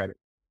with your credit.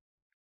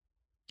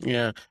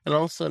 Yeah. And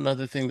also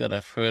another thing that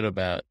I've heard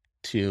about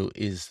too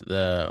is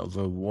the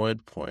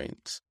reward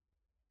points,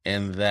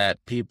 and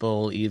that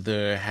people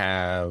either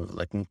have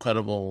like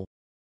incredible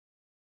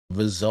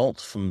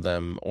results from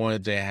them, or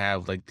they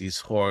have like these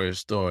horror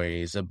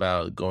stories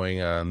about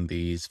going on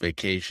these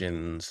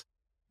vacations,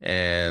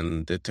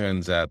 and it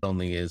turns out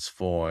it's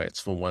for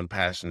one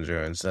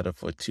passenger instead of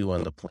for two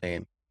on the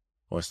plane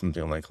or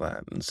something like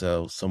that. And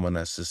so someone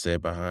has to stay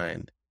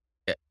behind.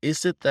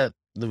 Is it that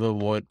the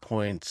reward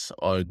points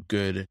are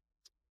good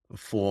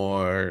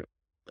for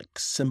like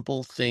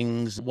simple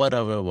things? What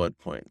are reward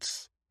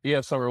points?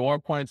 Yeah, so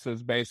reward points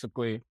is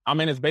basically,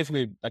 it's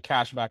basically a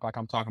cashback, like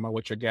I'm talking about,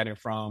 what you're getting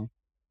from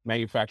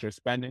manufacturer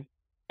spending.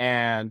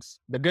 And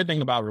the good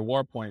thing about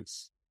reward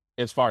points,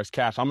 as far as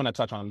cash, I'm going to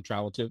touch on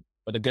travel too,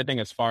 but the good thing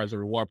as far as the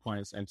reward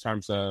points in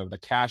terms of the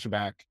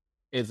cashback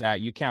is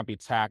that you can't be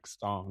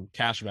taxed on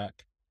cashback.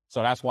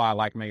 So that's why I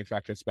like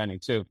manufacturer spending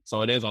too.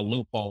 So it is a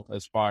loophole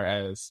as far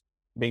as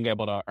being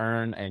able to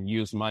earn and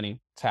use money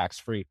tax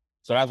free.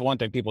 So that's one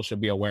thing people should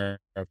be aware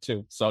of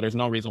too. So there's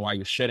no reason why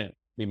you shouldn't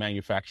be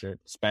manufactured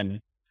spending,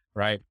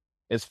 right?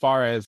 As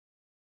far as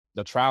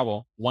the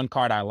travel, one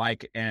card I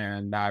like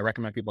and I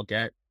recommend people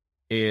get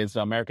is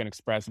the American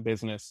Express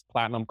Business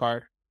Platinum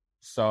card.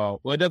 So,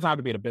 well, it doesn't have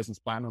to be the Business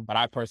Platinum, but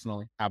I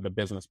personally have the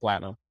Business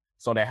Platinum.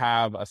 So they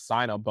have a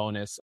sign-up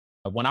bonus.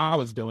 When I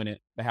was doing it,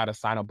 they had a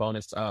sign-up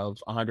bonus of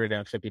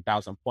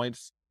 150,000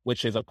 points,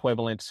 which is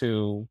equivalent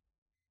to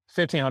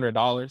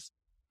 $1,500.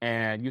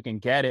 And you can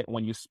get it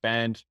when you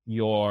spend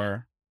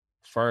your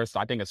first,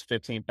 I think it's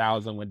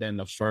 15,000 within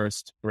the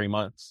first 3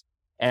 months.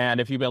 And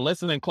if you've been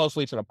listening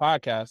closely to the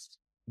podcast,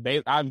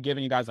 I've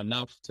given you guys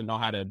enough to know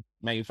how to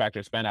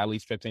manufacture spend at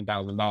least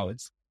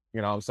 $15,000.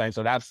 You know what I'm saying?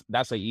 So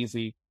that's an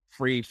easy,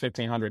 free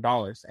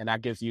 $1,500. And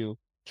that gives you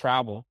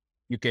travel.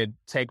 You could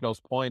take those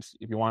points.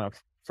 If you want a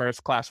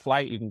first class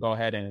flight, you can go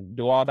ahead and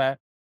do all that.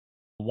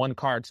 One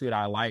card too that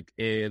I like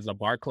is a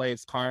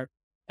Barclays card.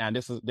 And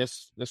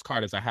this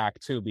card is a hack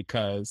too,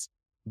 because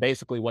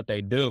basically what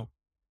they do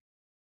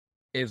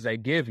is they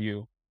give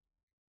you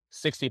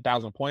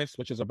 60,000 points,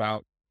 which is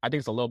about, I think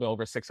it's a little bit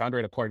over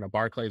 600 according to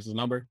Barclays'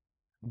 number,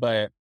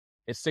 but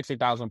it's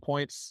 60,000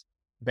 points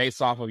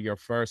based off of your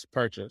first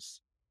purchase.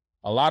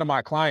 A lot of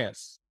my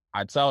clients,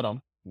 I tell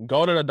them,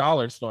 go to the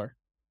dollar store.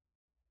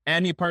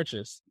 Any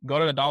purchase, go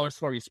to the dollar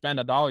store, you spend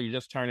 $1, you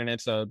just turn it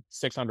into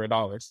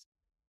 $600.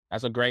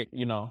 That's a great,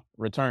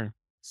 return.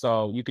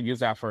 So you could use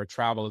that for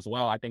travel as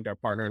well. I think they're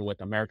partnered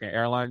with American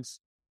Airlines.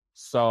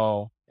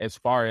 So as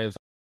far as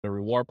the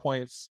reward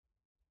points,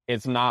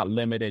 it's not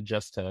limited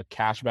just to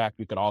cashback.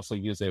 You could also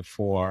use it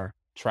for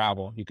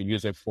travel. You could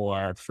use it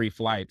for free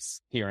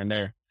flights here and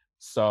there.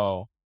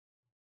 So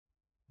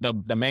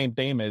the main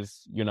theme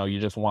is, you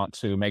just want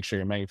to make sure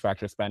your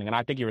manufacturer spending. And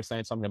I think you were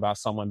saying something about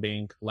someone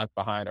being left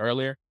behind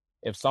earlier.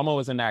 If someone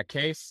was in that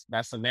case,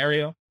 that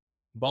scenario,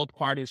 both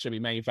parties should be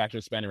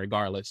manufacturer spending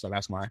regardless. So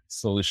that's my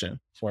solution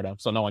for them.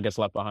 So no one gets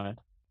left behind.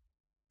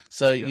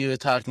 So you were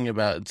talking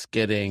about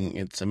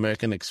it's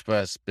American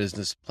Express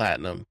Business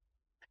Platinum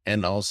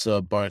and also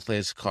a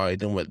Barclays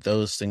card. And what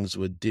those things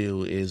would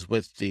do is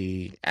with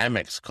the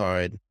Amex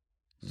card,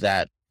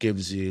 that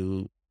gives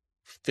you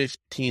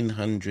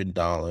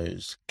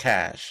 $1,500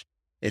 cash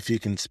if you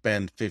can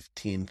spend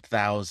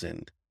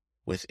 15,000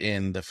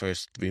 within the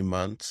first 3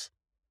 months.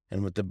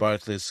 And with the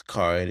Barclays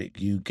card,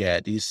 you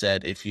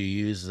said if you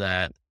use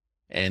that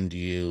and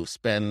you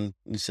said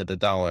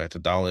 $1 at the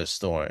dollar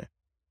store,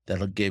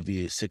 that'll give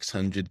you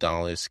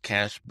 $600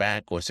 cash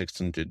back, or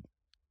 600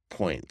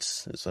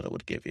 points is what it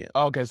would give you.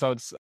 Okay, so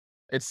it's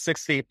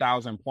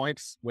 60,000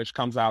 points, which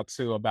comes out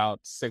to about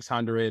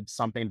 600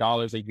 something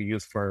dollars that you can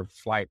use for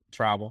flight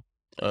travel.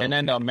 Okay. And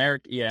then the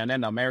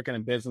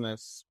American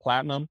Business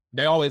Platinum,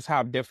 they always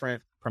have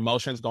different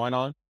promotions going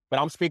on,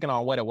 but I'm speaking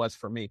on what it was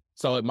for me.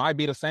 So it might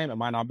be the same, it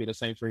might not be the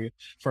same for you.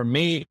 For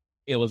me,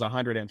 it was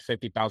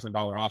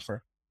 $150,000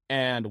 offer.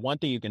 And one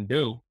thing you can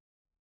do,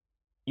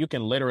 you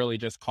can literally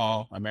just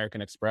call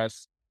American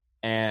Express,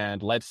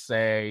 and let's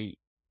say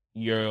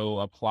you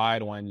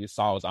applied when you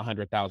saw it was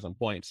 100,000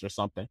 points or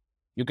something.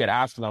 You could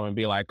ask them and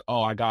be like,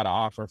 oh, I got an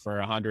offer for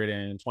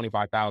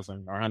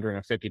 125,000 or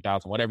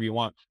 150,000, whatever you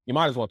want. You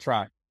might as well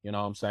try, you know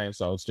what I'm saying?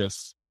 So it's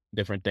just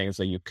different things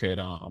that you could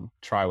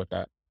try with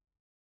that.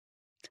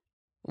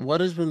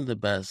 What has been the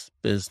best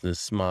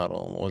business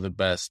model or the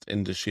best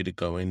industry to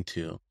go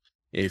into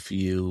if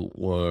you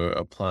were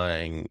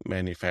applying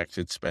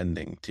manufactured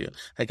spending to?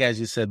 Like, as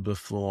you said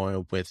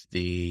before, with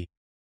the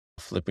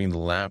flipping the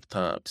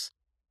laptops,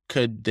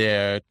 could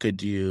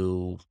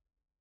you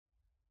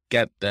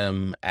get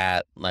them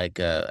at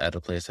at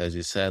a place, as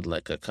you said,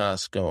 like a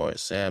Costco or a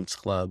Sam's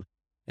Club,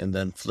 and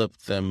then flip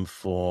them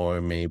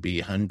for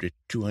maybe $100,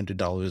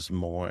 $200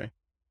 more,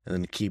 and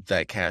then keep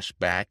that cash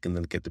back and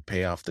then get to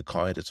pay off the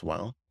card as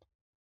well?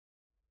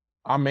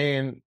 I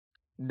mean,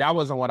 that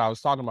wasn't what I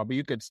was talking about, but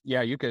you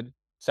could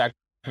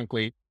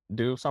technically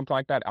do something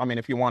like that. I mean,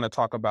 if you want to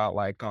talk about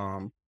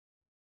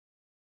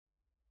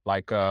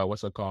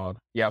what's it called?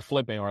 Yeah,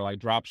 flipping or like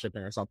drop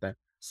shipping or something.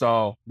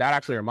 So that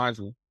actually reminds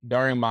me,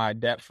 during my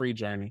debt-free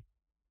journey,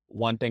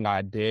 one thing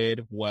I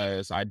did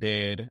was I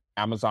did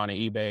Amazon and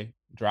eBay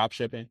drop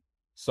shipping.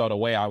 So the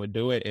way I would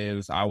do it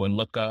is I would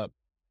look up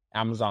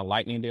Amazon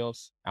Lightning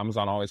deals.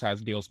 Amazon always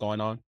has deals going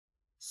on.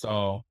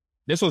 So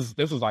this was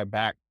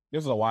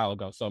a while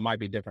ago, so it might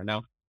be different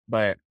now.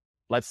 But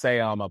let's say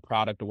a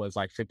product was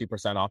like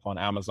 50% off on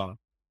Amazon.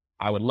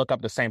 I would look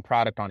up the same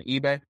product on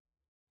eBay,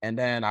 and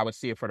then I would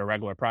see it for the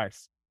regular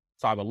price.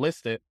 So I would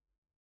list it.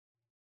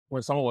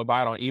 When someone would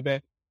buy it on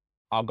eBay,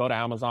 I'll go to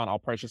Amazon, I'll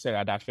purchase it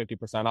at that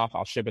 50% off,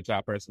 I'll ship it to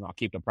that person, I'll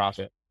keep the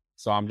profit.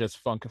 So I'm just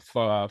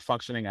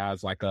functioning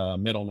as like a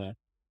middleman.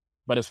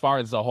 But as far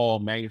as the whole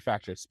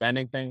manufacturer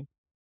spending thing,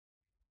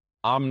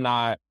 when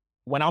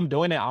I'm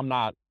doing it, I'm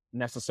not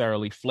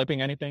necessarily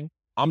flipping anything.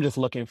 I'm just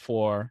looking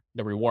for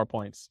the reward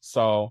points.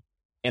 So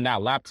in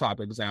that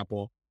laptop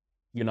example,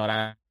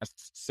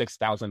 that's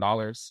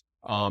 $6,000.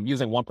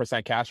 Using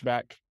 1% cash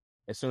back,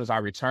 as soon as I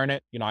return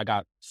it, I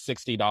got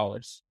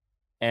 $60.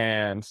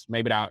 And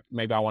maybe I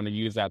want to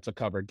use that to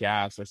cover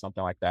gas or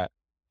something like that.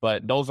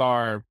 But those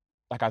are,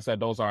 like I said,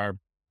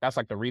 that's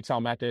like the retail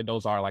method.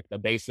 Those are like the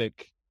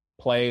basic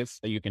plays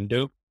that you can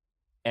do.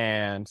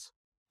 And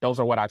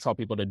those are what I tell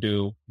people to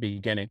do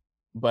beginning.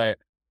 But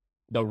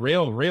the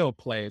real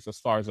plays as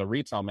far as the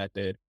retail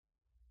method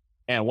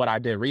and what I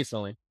did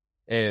recently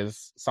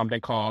is something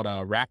called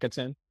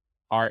Rakuten,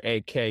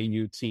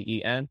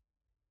 Rakuten.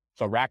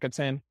 So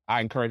Rakuten,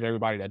 I encourage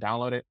everybody to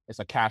download it. It's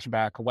a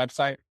cashback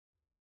website.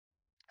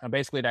 And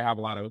basically, they have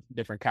a lot of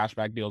different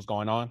cashback deals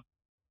going on.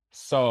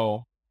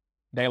 So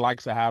they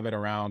like to have it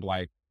around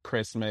like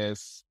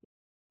Christmas,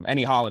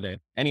 any holiday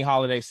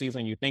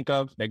season you think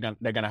of, they're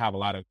gonna have a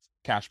lot of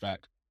cashback.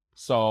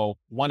 So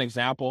one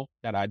example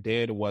that I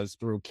did was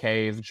through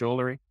Kay's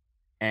Jewelry,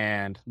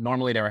 and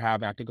normally they were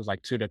having, I think it was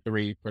like 2 to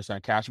 3%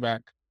 cashback.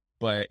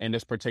 But in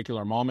this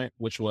particular moment,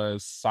 which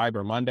was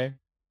Cyber Monday,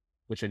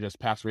 which had just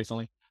passed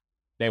recently,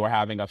 they were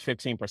having a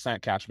 15%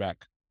 cashback.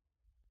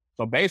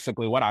 So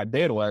basically what I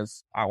did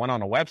was I went on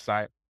the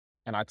website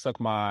and I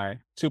took my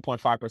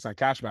 2.5%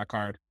 cashback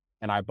card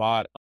and I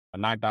bought a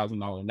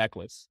 $9,000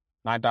 necklace.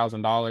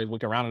 $9,000, we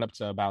can round it up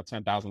to about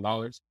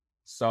 $10,000.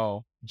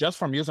 So just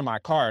from using my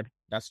card,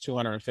 that's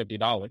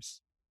 $250.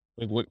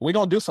 We're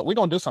gonna do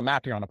some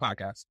math here on the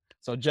podcast.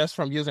 So just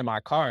from using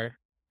my card,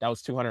 that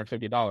was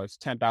 $250,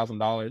 $10,000,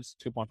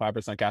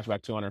 2.5%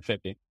 cashback,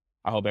 $250.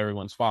 I hope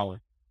everyone's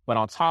following. But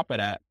on top of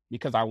that,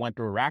 because I went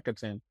through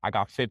Rakuten, I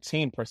got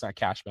 15%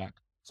 cashback.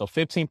 So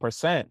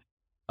 15%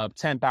 of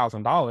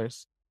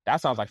 $10,000, that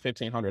sounds like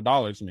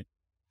 $1,500 to me.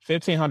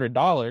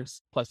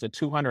 $1,500 plus the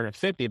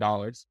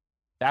 $250,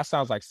 that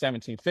sounds like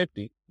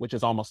 $1,750, which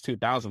is almost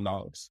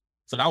 $2,000.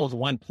 So that was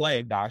one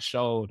play that I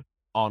showed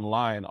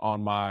online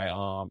on my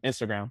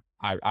Instagram.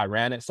 I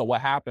ran it. So what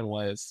happened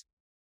was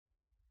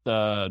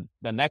the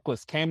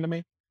necklace came to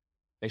me,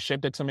 they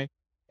shipped it to me,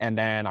 and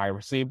then I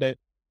received it.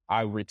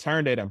 I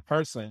returned it in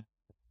person,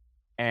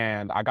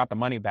 and I got the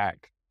money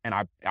back. And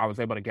I was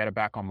able to get it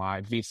back on my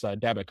Visa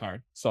debit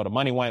card. So the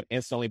money went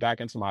instantly back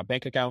into my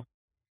bank account.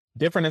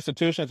 Different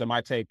institutions, it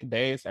might take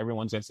days.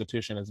 Everyone's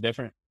institution is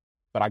different.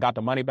 But I got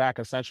the money back.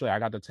 Essentially, I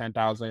got the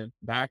 $10,000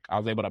 back. I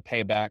was able to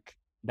pay back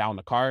down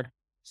the card.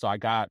 So I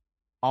got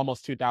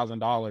almost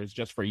 $2,000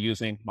 just for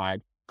using my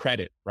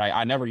credit, right?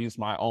 I never used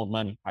my own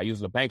money. I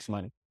used the bank's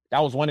money.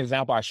 That was one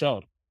example I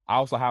showed. I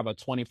also have a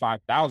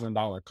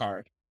 $25,000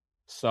 card.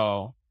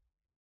 So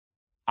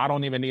I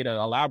don't even need to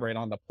elaborate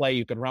on the play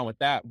you could run with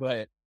that.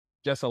 But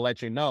just to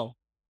let you know,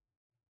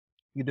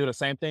 you do the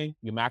same thing.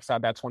 You max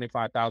out that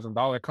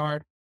 $25,000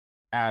 card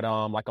at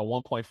like a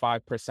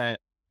 1.5%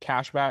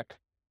 cashback.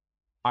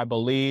 I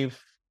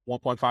believe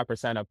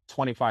 1.5% of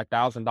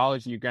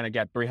 $25,000, you're going to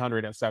get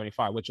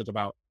 $375, which is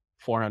about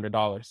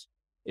 $400.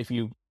 If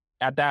you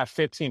at that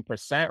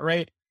 15%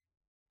 rate,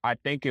 I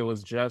think it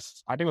was like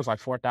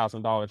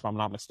 $4,000 if I'm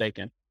not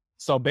mistaken.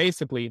 So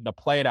basically, the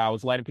play that I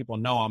was letting people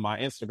know on my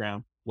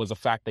Instagram was the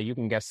fact that you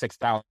can get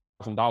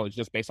 $6,000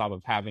 just based off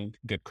of having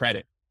good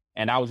credit.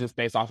 And that was just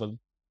based off of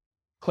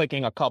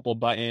clicking a couple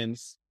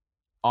buttons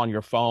on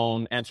your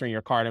phone, entering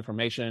your card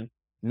information.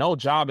 No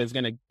job is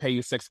going to pay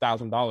you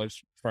 $6,000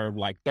 for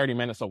like 30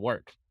 minutes of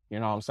work. You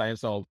know what I'm saying?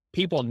 So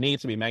people need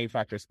to be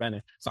manufacturer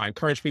spending. So I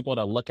encourage people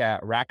to look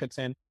at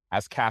Rakuten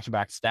as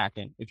cashback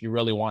stacking if you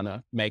really want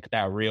to make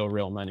that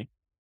real money.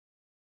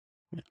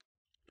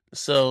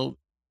 So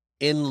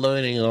in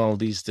learning all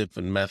these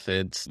different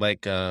methods,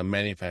 like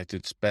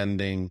manufactured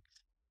spending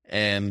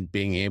and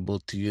being able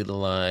to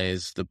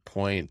utilize the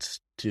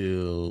points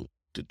to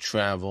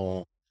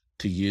travel,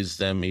 to use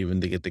them even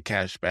to get the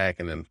cash back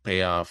and then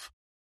pay off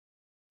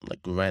like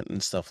rent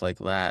and stuff like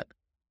that.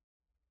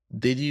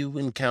 Did you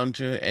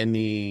encounter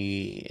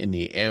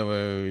any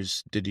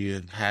errors? Did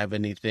you have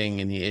any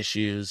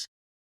issues?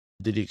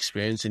 Did you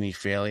experience any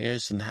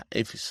failures? And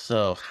if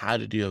so, how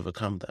did you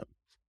overcome them?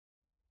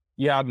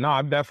 Yeah, no,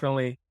 I've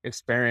definitely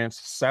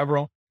experienced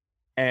several.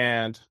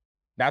 And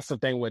That's the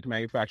thing with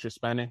manufactured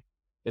spending.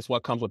 It's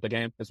what comes with the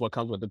game. It's what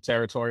comes with the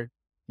territory.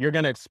 You're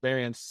going to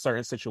experience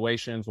certain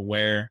situations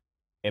where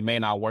it may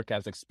not work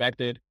as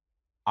expected.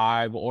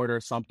 I've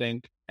ordered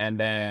something and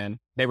then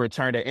they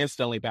returned it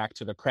instantly back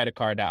to the credit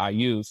card that I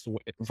used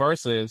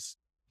versus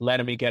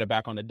letting me get it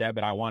back on the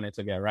debit I wanted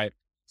to get, right?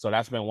 So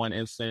that's been one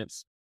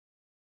instance.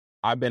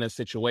 I've been in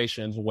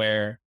situations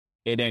where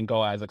it didn't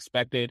go as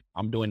expected.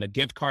 I'm doing the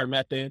gift card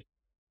method.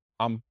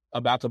 I'm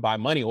about to buy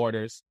money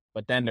orders,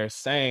 but then they're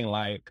saying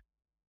like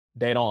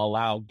they don't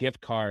allow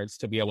gift cards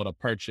to be able to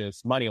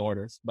purchase money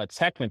orders. But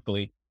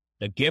technically,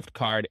 the gift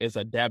card is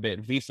a debit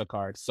Visa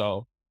card.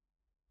 So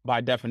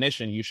by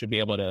definition, you should be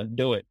able to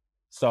do it.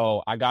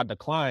 So I got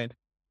declined.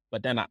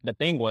 But then the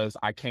thing was,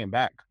 I came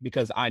back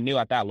because I knew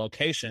at that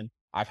location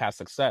I've had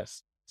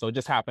success. So it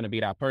just happened to be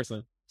that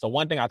person. So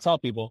one thing I tell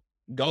people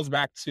goes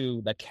back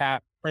to the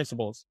CAP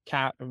principles,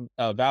 CAP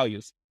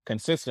values,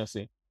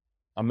 consistency.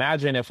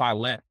 Imagine if I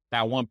let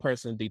that one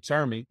person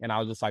deter me and I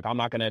was just like, I'm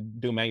not going to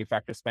do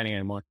manufactured spending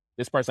anymore.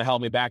 This person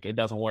held me back. It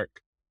doesn't work.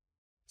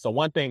 So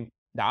one thing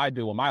that I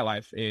do in my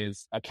life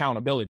is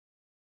accountability.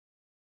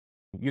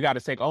 You got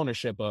to take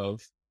ownership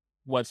of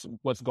what's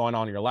going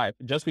on in your life.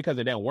 Just because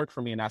it didn't work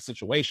for me in that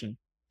situation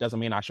doesn't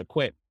mean I should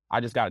quit.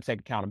 I just got to take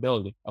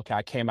accountability. Okay,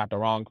 I came at the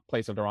wrong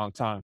place at the wrong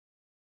time.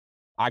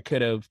 I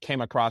could have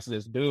came across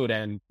this dude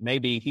and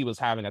maybe he was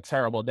having a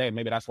terrible day.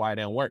 Maybe that's why it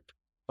didn't work.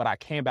 But I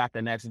came back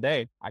the next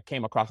day. I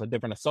came across a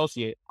different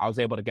associate. I was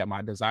able to get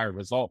my desired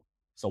result.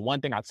 So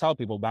one thing I tell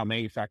people about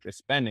manufactured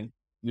spending,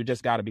 you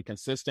just got to be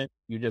consistent.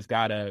 You just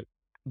got to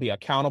be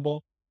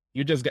accountable.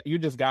 You just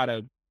got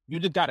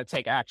to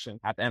take action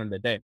at the end of the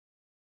day.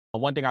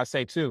 And one thing I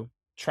say too,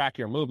 track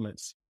your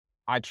movements.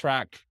 I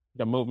track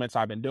the movements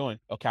I've been doing.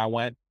 Okay, I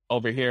went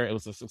over here. It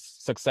was a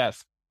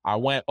success. I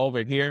went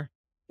over here.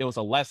 It was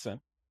a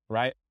lesson,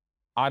 right?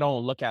 I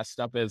don't look at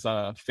stuff as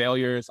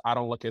failures. I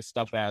don't look at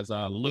stuff as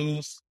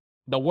lose.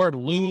 The word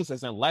lose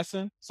isn't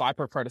lesson, so I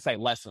prefer to say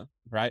lesson,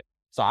 right?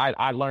 So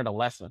I learned a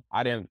lesson.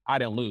 I didn't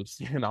lose,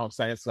 you know what I'm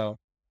saying? So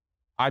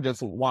I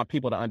just want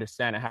people to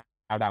understand and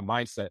have that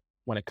mindset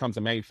when it comes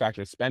to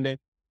manufactured spending,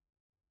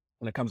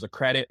 when it comes to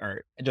credit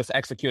or just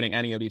executing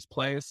any of these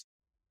plays.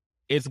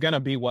 It's going to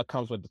be what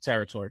comes with the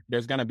territory.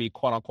 There's going to be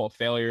quote unquote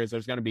failures.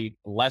 There's going to be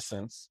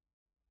lessons,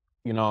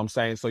 you know what I'm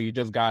saying? So you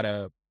just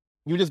gotta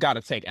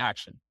take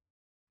action.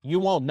 You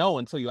won't know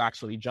until you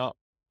actually jump.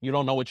 You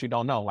don't know what you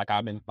don't know. Like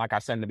I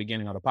said in the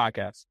beginning of the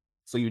podcast.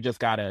 So you just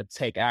got to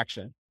take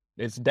action.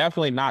 It's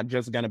definitely not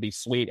just going to be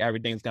sweet.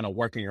 Everything's going to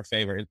work in your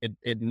favor.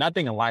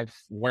 Nothing in life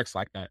works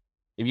like that.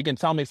 If you can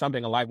tell me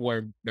something in life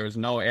where there's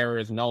no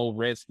errors, no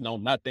risk, no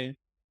nothing,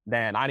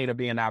 then I need to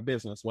be in that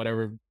business,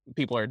 whatever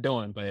people are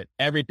doing. But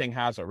everything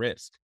has a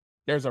risk.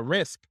 There's a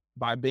risk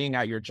by being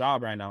at your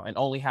job right now and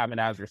only having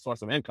it as your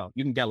source of income.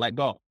 You can get let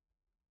go.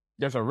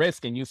 There's a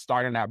risk in you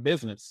starting that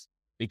business.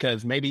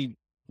 Because maybe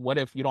what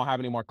if you don't have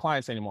any more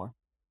clients anymore?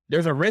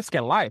 There's a risk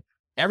in life.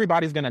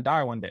 Everybody's going to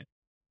die one day.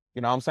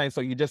 You know what I'm saying?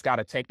 So you just got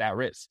to take that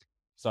risk.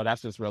 So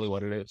that's just really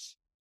what it is.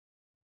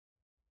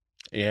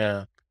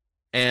 Yeah.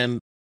 And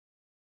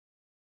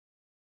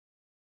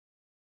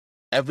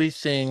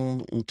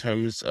everything in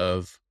terms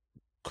of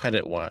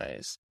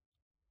credit-wise,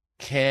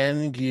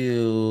 can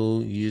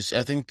you use,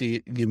 I think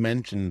you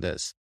mentioned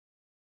this,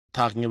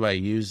 talking about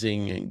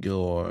using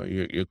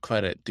your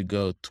credit to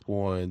go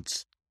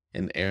towards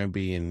an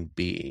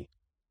Airbnb.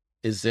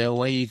 Is there a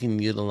way you can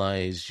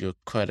utilize your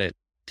credit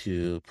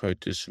to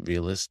purchase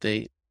real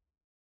estate?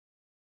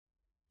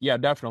 Yeah,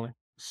 definitely.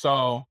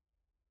 So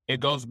it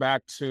goes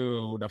back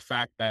to the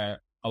fact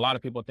that a lot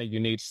of people think you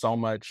need so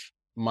much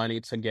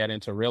money to get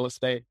into real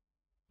estate.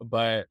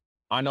 But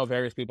I know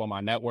various people in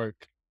my network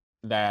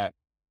that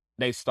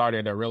they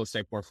started their real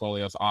estate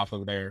portfolios off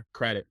of their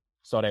credit.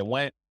 So they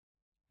went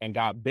and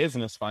got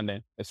business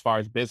funding as far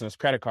as business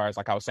credit cards.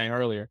 Like I was saying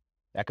earlier,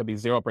 that could be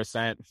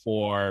 0%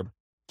 for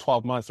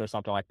 12 months or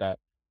something like that.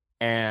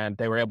 And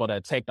they were able to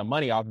take the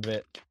money off of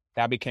it.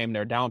 That became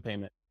their down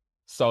payment.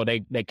 So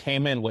they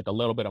came in with a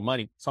little bit of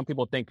money. Some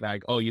people think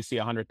like, oh, you see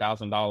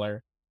 $100,000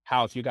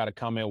 house, you got to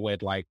come in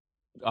with like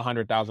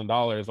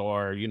 $100,000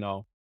 or, you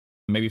know,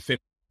 maybe 50%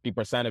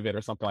 of it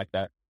or something like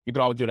that. You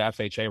could always do the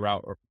FHA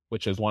route,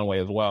 which is one way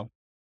as well.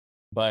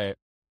 But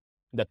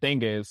the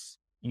thing is,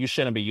 you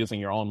shouldn't be using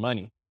your own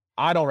money.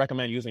 I don't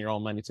recommend using your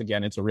own money to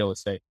get into real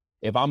estate.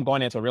 If I'm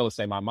going into real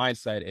estate, my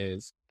mindset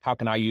is, how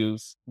can I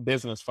use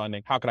business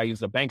funding? How can I use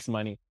the bank's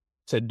money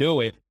to do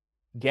it,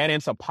 get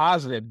into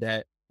positive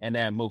debt, and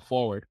then move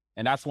forward?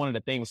 And that's one of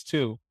the things,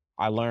 too,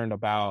 I learned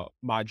about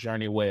my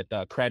journey with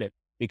credit,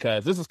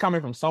 because this is coming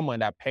from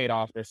someone that paid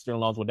off their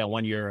student loans within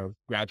 1 year of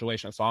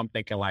graduation. So I'm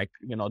thinking like,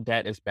 you know,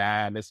 debt is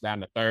bad, this, that,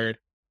 and the third.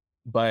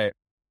 But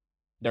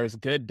there's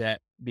good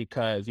debt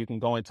because you can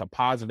go into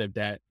positive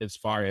debt as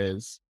far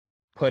as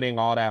putting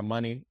all that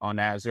money on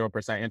that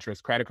 0%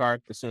 interest credit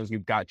card. As soon as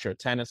you've got your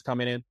tenants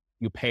coming in,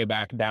 you pay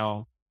back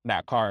down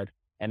that card.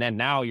 And then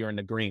now you're in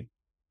the green.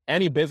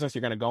 Any business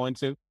you're going to go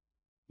into,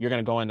 you're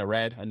going to go in the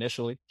red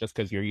initially just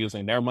because you're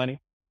using their money.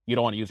 You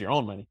don't want to use your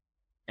own money.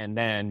 And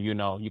then, you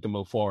know, you can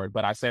move forward.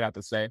 But I say that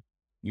to say,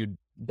 you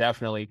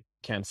definitely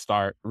can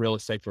start real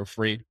estate for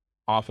free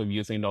off of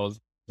using those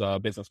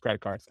business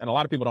credit cards. And a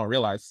lot of people don't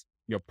realize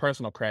your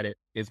personal credit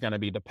is going to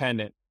be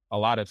dependent a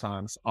lot of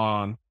times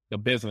on the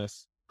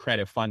business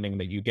credit funding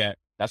that you get.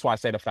 That's why I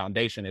say the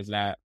foundation is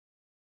that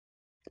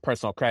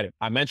personal credit.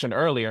 I mentioned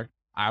earlier,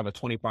 I have a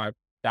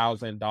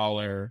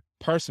 $25,000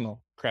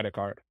 personal credit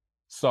card.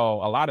 So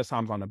a lot of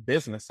times on the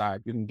business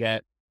side, you can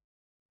get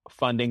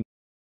funding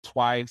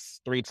twice,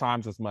 3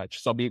 times as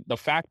much. So the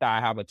fact that I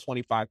have a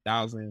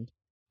 25,000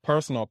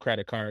 personal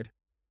credit card,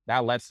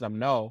 that lets them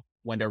know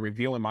when they're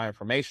reviewing my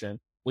information,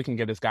 we can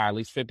give this guy at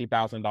least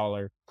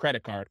 $50,000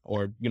 credit card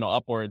or,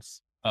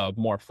 upwards of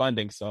more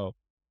funding. So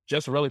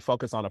just really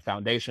focus on the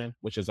foundation,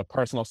 which is a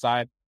personal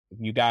side. If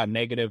you got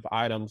negative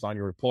items on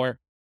your report,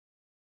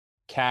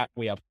 CAT,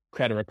 we have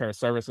credit repair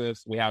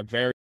services. We have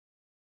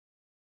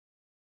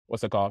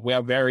We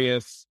have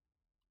various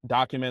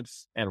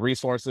documents and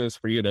resources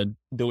for you to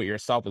do it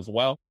yourself as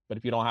well. But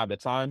if you don't have the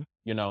time,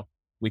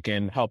 we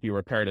can help you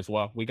repair it as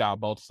well. We got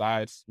both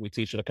sides. We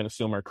teach you the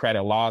consumer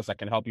credit laws that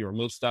can help you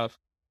remove stuff.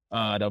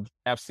 The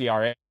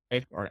FCRA,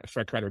 or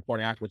Fair Credit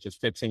Reporting Act, which is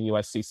 15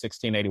 USC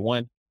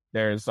 1681.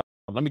 There's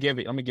let me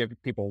give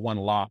people one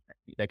law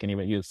they can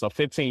even use. So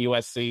 15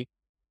 USC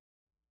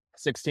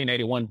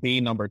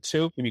 1681B number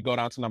 2. If you go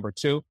down to number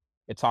 2,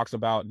 it talks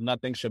about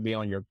nothing should be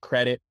on your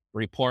credit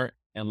report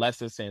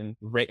unless it's in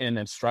written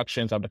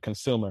instructions of the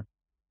consumer.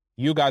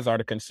 You guys are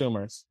the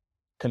consumers.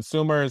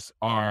 Consumers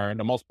are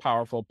the most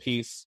powerful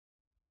piece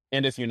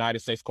in this United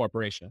States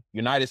corporation.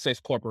 United States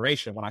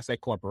corporation, when I say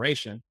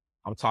corporation,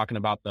 I'm talking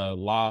about the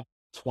law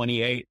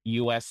 28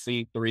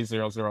 USC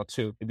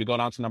 3002. If you go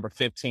down to number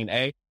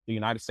 15A, the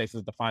United States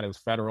is defined as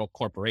federal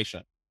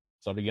corporation.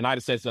 So the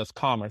United States does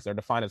commerce. They're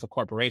defined as a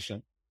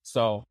corporation.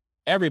 So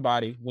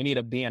everybody, we need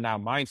to be in that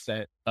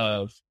mindset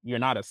of you're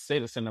not a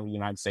citizen of the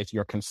United States,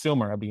 you're a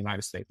consumer of the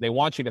United States. They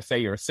want you to say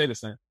you're a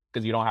citizen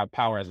because you don't have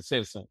power as a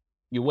citizen.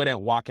 You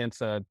wouldn't walk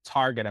into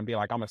Target and be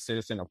like, I'm a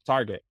citizen of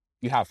Target.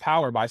 You have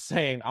power by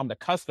saying I'm the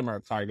customer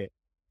of Target.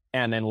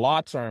 And in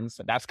law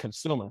terms, that's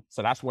consumer.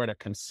 So that's where the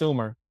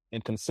consumer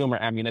and consumer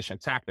ammunition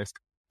tactics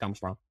comes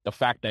from. The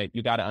fact that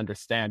you got to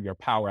understand your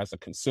power as a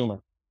consumer.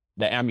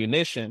 The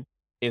ammunition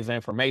is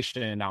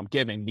information I'm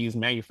giving, these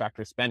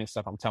manufacturer spending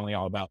stuff I'm telling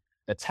y'all about.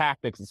 The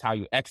tactics is how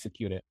you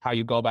execute it, how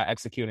you go about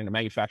executing the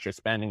manufacturer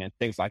spending and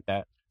things like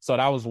that. So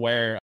that was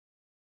where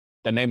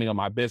the naming of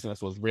my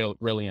business was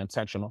really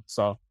intentional.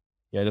 So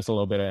yeah, just a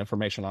little bit of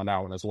information on that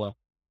one as well.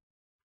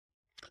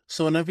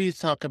 So whenever you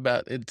talk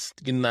about it's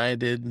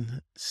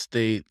United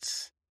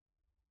States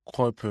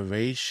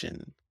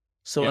Corporation,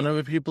 so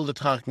whenever people are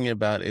talking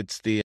about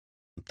it's the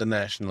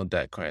national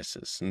debt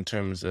crisis in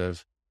terms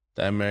of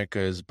that America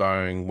is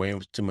borrowing way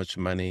too much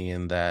money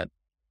and that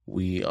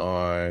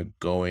we're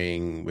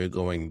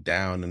going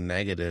down and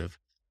negative,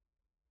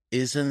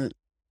 isn't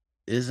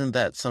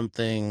that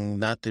something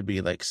not to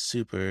be like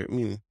super,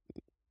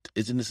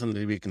 isn't it something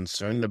to be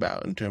concerned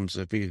about in terms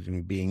of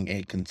even being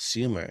a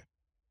consumer,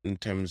 in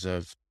terms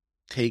of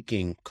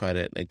taking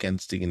credit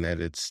against the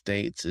United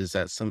States? Is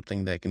that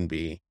something that can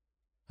be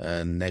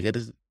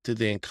negative to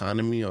the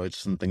economy, or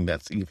something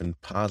that's even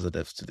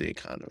positive to the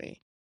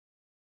economy?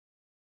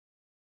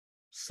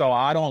 So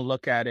I don't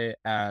look at it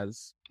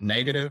as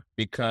negative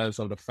because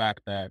of the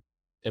fact that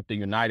if the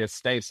United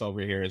States over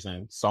here is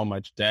in so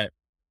much debt,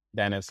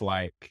 then it's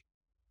like,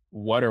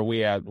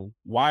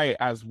 why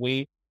as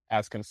we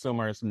as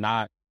consumers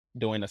not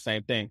doing the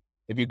same thing?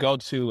 If you go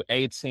to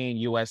 18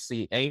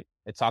 USC 8,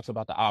 it talks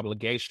about the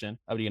obligation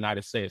of the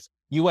United States.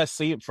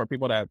 USC, for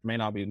people that may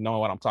not be knowing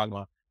what I'm talking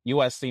about,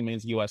 USC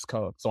means US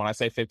code. So when I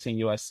say 15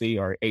 USC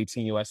or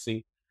 18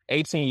 USC,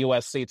 18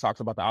 USC talks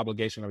about the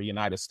obligation of the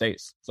United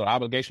States. So the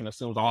obligation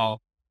assumes all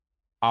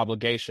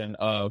obligation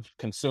of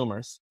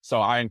consumers.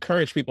 So I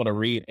encourage people to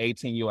read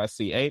 18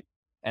 USC 8,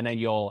 and then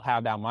you'll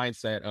have that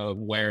mindset of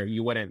where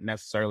you wouldn't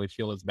necessarily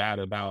feel as bad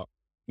about,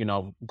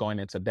 going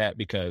into debt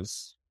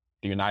because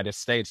the United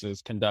States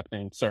is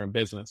conducting certain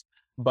business.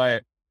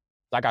 But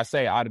like I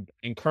say, I'd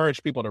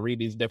encourage people to read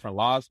these different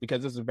laws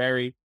because this is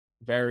very,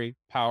 very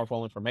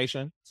powerful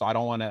information. So you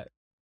don't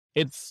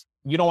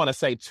want to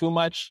say too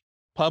much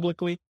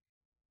publicly,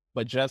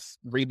 but just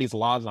read these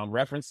laws I'm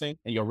referencing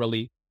and you'll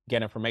really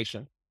get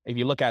information. If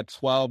you look at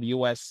 12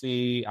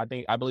 USC, I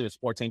believe it's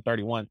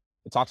 1431,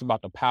 it talks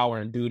about the power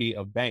and duty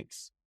of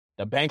banks.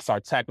 The banks are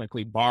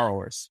technically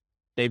borrowers.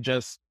 They've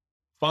just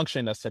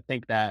functioned us to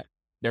think that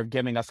they're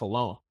giving us a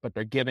loan, but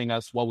they're giving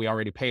us what we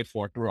already paid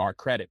for through our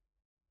credit.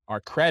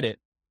 Our credit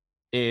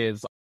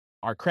is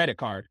our credit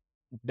card.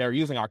 They're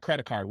using our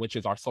credit card, which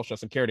is our Social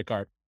Security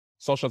card.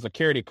 Social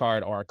Security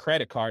card or a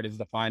credit card is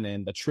defined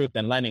in the Truth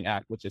in Lending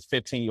Act, which is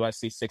 15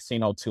 USC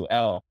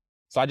 1602L.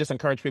 So I just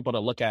encourage people to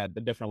look at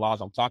the different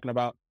laws I'm talking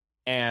about.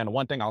 And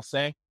one thing I'll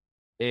say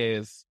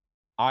is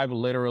I've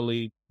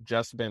literally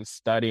just been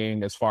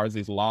studying as far as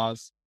these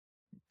laws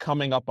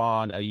coming up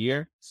on a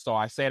year. So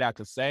I say that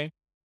to say,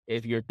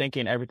 if you're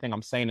thinking everything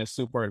I'm saying is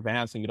super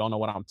advanced and you don't know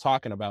what I'm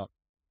talking about,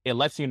 it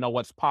lets you know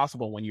what's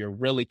possible when you're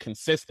really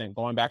consistent,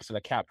 going back to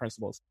the CAT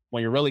principles.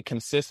 When you're really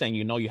consistent,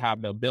 you know you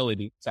have the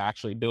ability to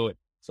actually do it.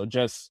 So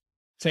just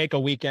take a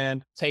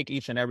weekend, take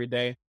each and every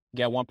day,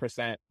 get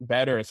 1%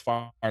 better as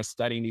far as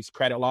studying these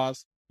credit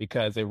laws,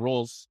 because it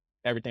rules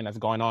everything that's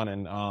going on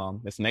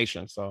in this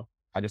nation. So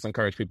I just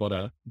encourage people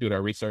to do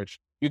their research.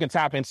 You can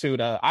tap into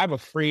I have a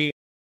free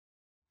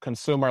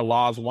Consumer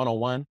Laws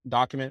 101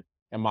 document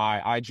in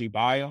my IG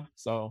bio.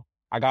 So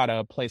I got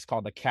a place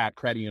called the CAT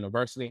Credit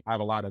University. I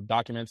have a lot of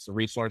documents,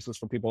 resources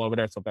for people over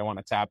there. So if they want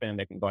to tap in,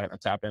 they can go ahead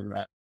and tap into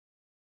that.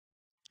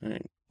 All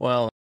right.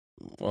 Well,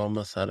 we're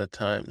almost out of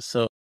time.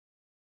 So,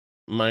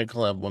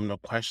 Michael, I have one more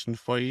question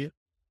for you.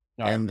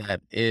 And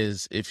that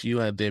is, if you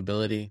had the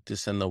ability to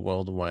send a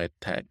worldwide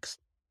text,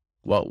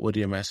 what would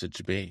your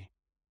message be?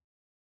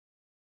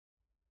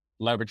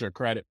 Leverage your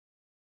credit.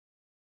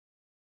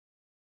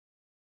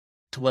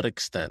 To what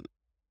extent?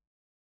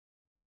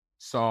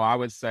 So I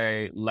would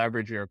say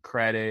leverage your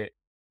credit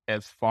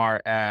as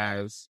far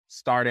as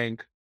starting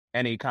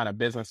any kind of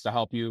business to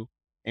help you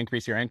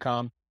increase your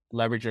income.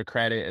 Leverage your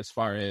credit as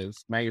far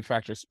as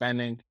manufacturer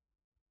spending,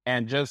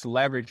 and just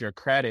leverage your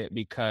credit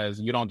because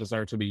you don't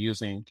deserve to be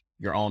using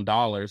your own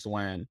dollars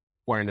when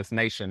we're in this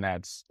nation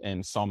that's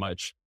in so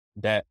much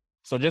debt.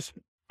 So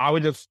I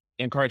would just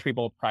encourage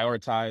people to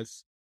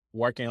prioritize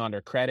working on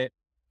their credit,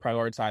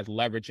 prioritize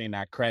leveraging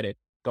that credit.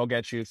 Go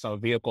get you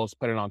some vehicles,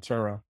 put it on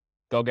Turo.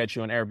 Go get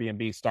you an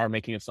Airbnb, start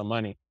making you some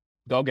money.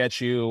 Go get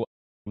you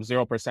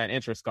 0%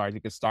 interest cards. You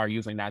can start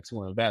using that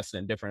to invest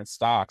in different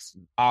stocks,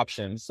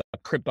 options,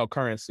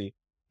 cryptocurrency,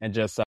 and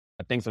just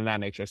things of that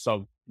nature.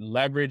 So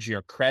leverage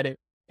your credit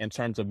in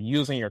terms of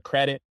using your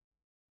credit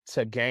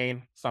to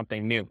gain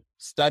something new.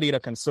 Study the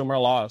consumer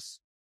laws,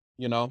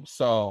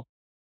 so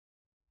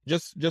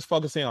just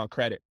focusing on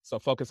credit. So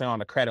focusing on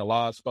the credit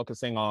laws,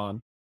 focusing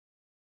on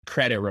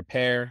credit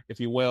repair, if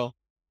you will,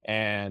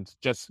 and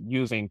just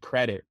using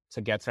credit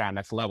to get to that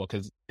next level,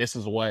 because this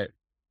is what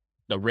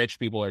the rich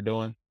people are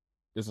doing.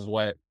 This is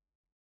what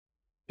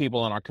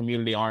people in our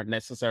community aren't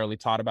necessarily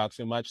taught about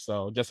too much.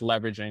 So just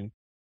leveraging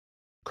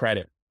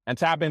credit and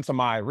tap into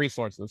my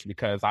resources,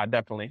 because I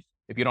definitely,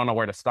 if you don't know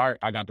where to start,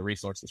 I got the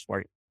resources for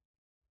you.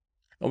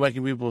 And where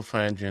can people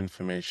find your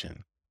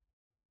information?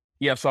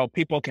 Yeah, so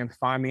people can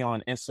find me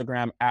on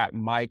Instagram at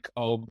Mike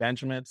O.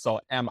 Benjamin. So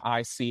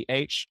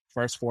MICH,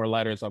 first four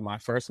letters of my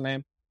first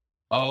name,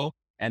 O,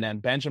 and then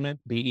Benjamin,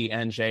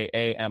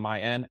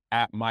 BENJAMIN,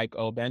 at Mike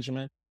O.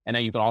 Benjamin. And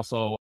then you can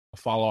also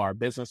follow our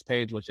business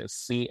page, which is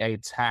CA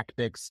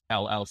Tactics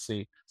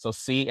LLC. So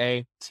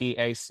CATACTICS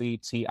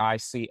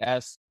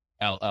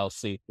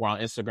LLC. We're on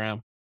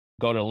Instagram.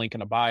 Go to the link in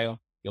the bio.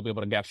 You'll be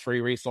able to get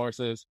free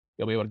resources.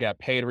 You'll be able to get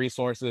paid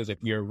resources if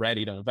you're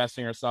ready to invest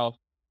in yourself.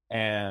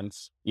 And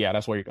yeah,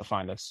 that's where you can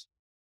find us.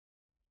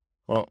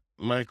 Well,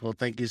 Michael,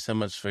 thank you so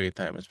much for your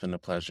time. It's been a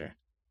pleasure.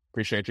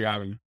 Appreciate you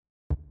having me.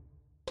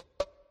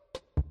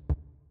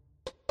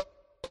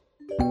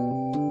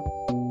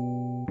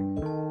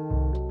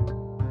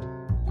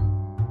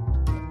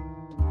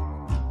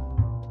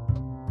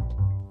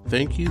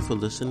 Thank you for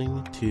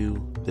listening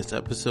to this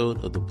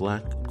episode of the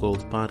Black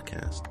Gold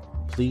Podcast.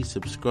 Please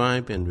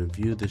subscribe and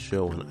review the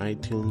show on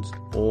iTunes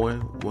or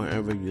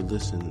wherever you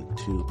listen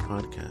to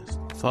podcasts.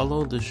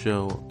 Follow the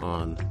show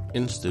on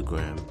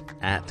Instagram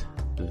at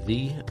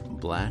The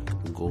Black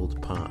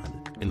Gold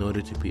Pod in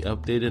order to be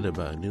updated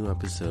about new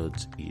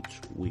episodes each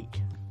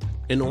week.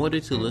 In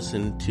order to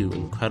listen to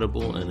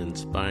incredible and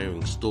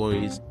inspiring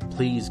stories,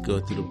 please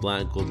go to the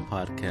Black Gold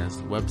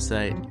Podcast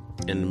website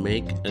and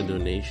make a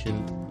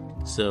donation,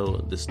 so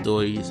the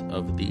stories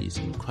of these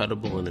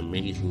incredible and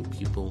amazing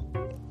people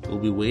will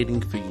be waiting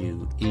for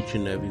you each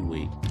and every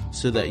week,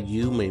 so that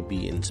you may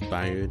be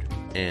inspired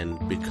and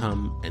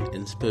become an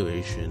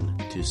inspiration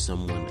to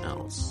someone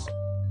else.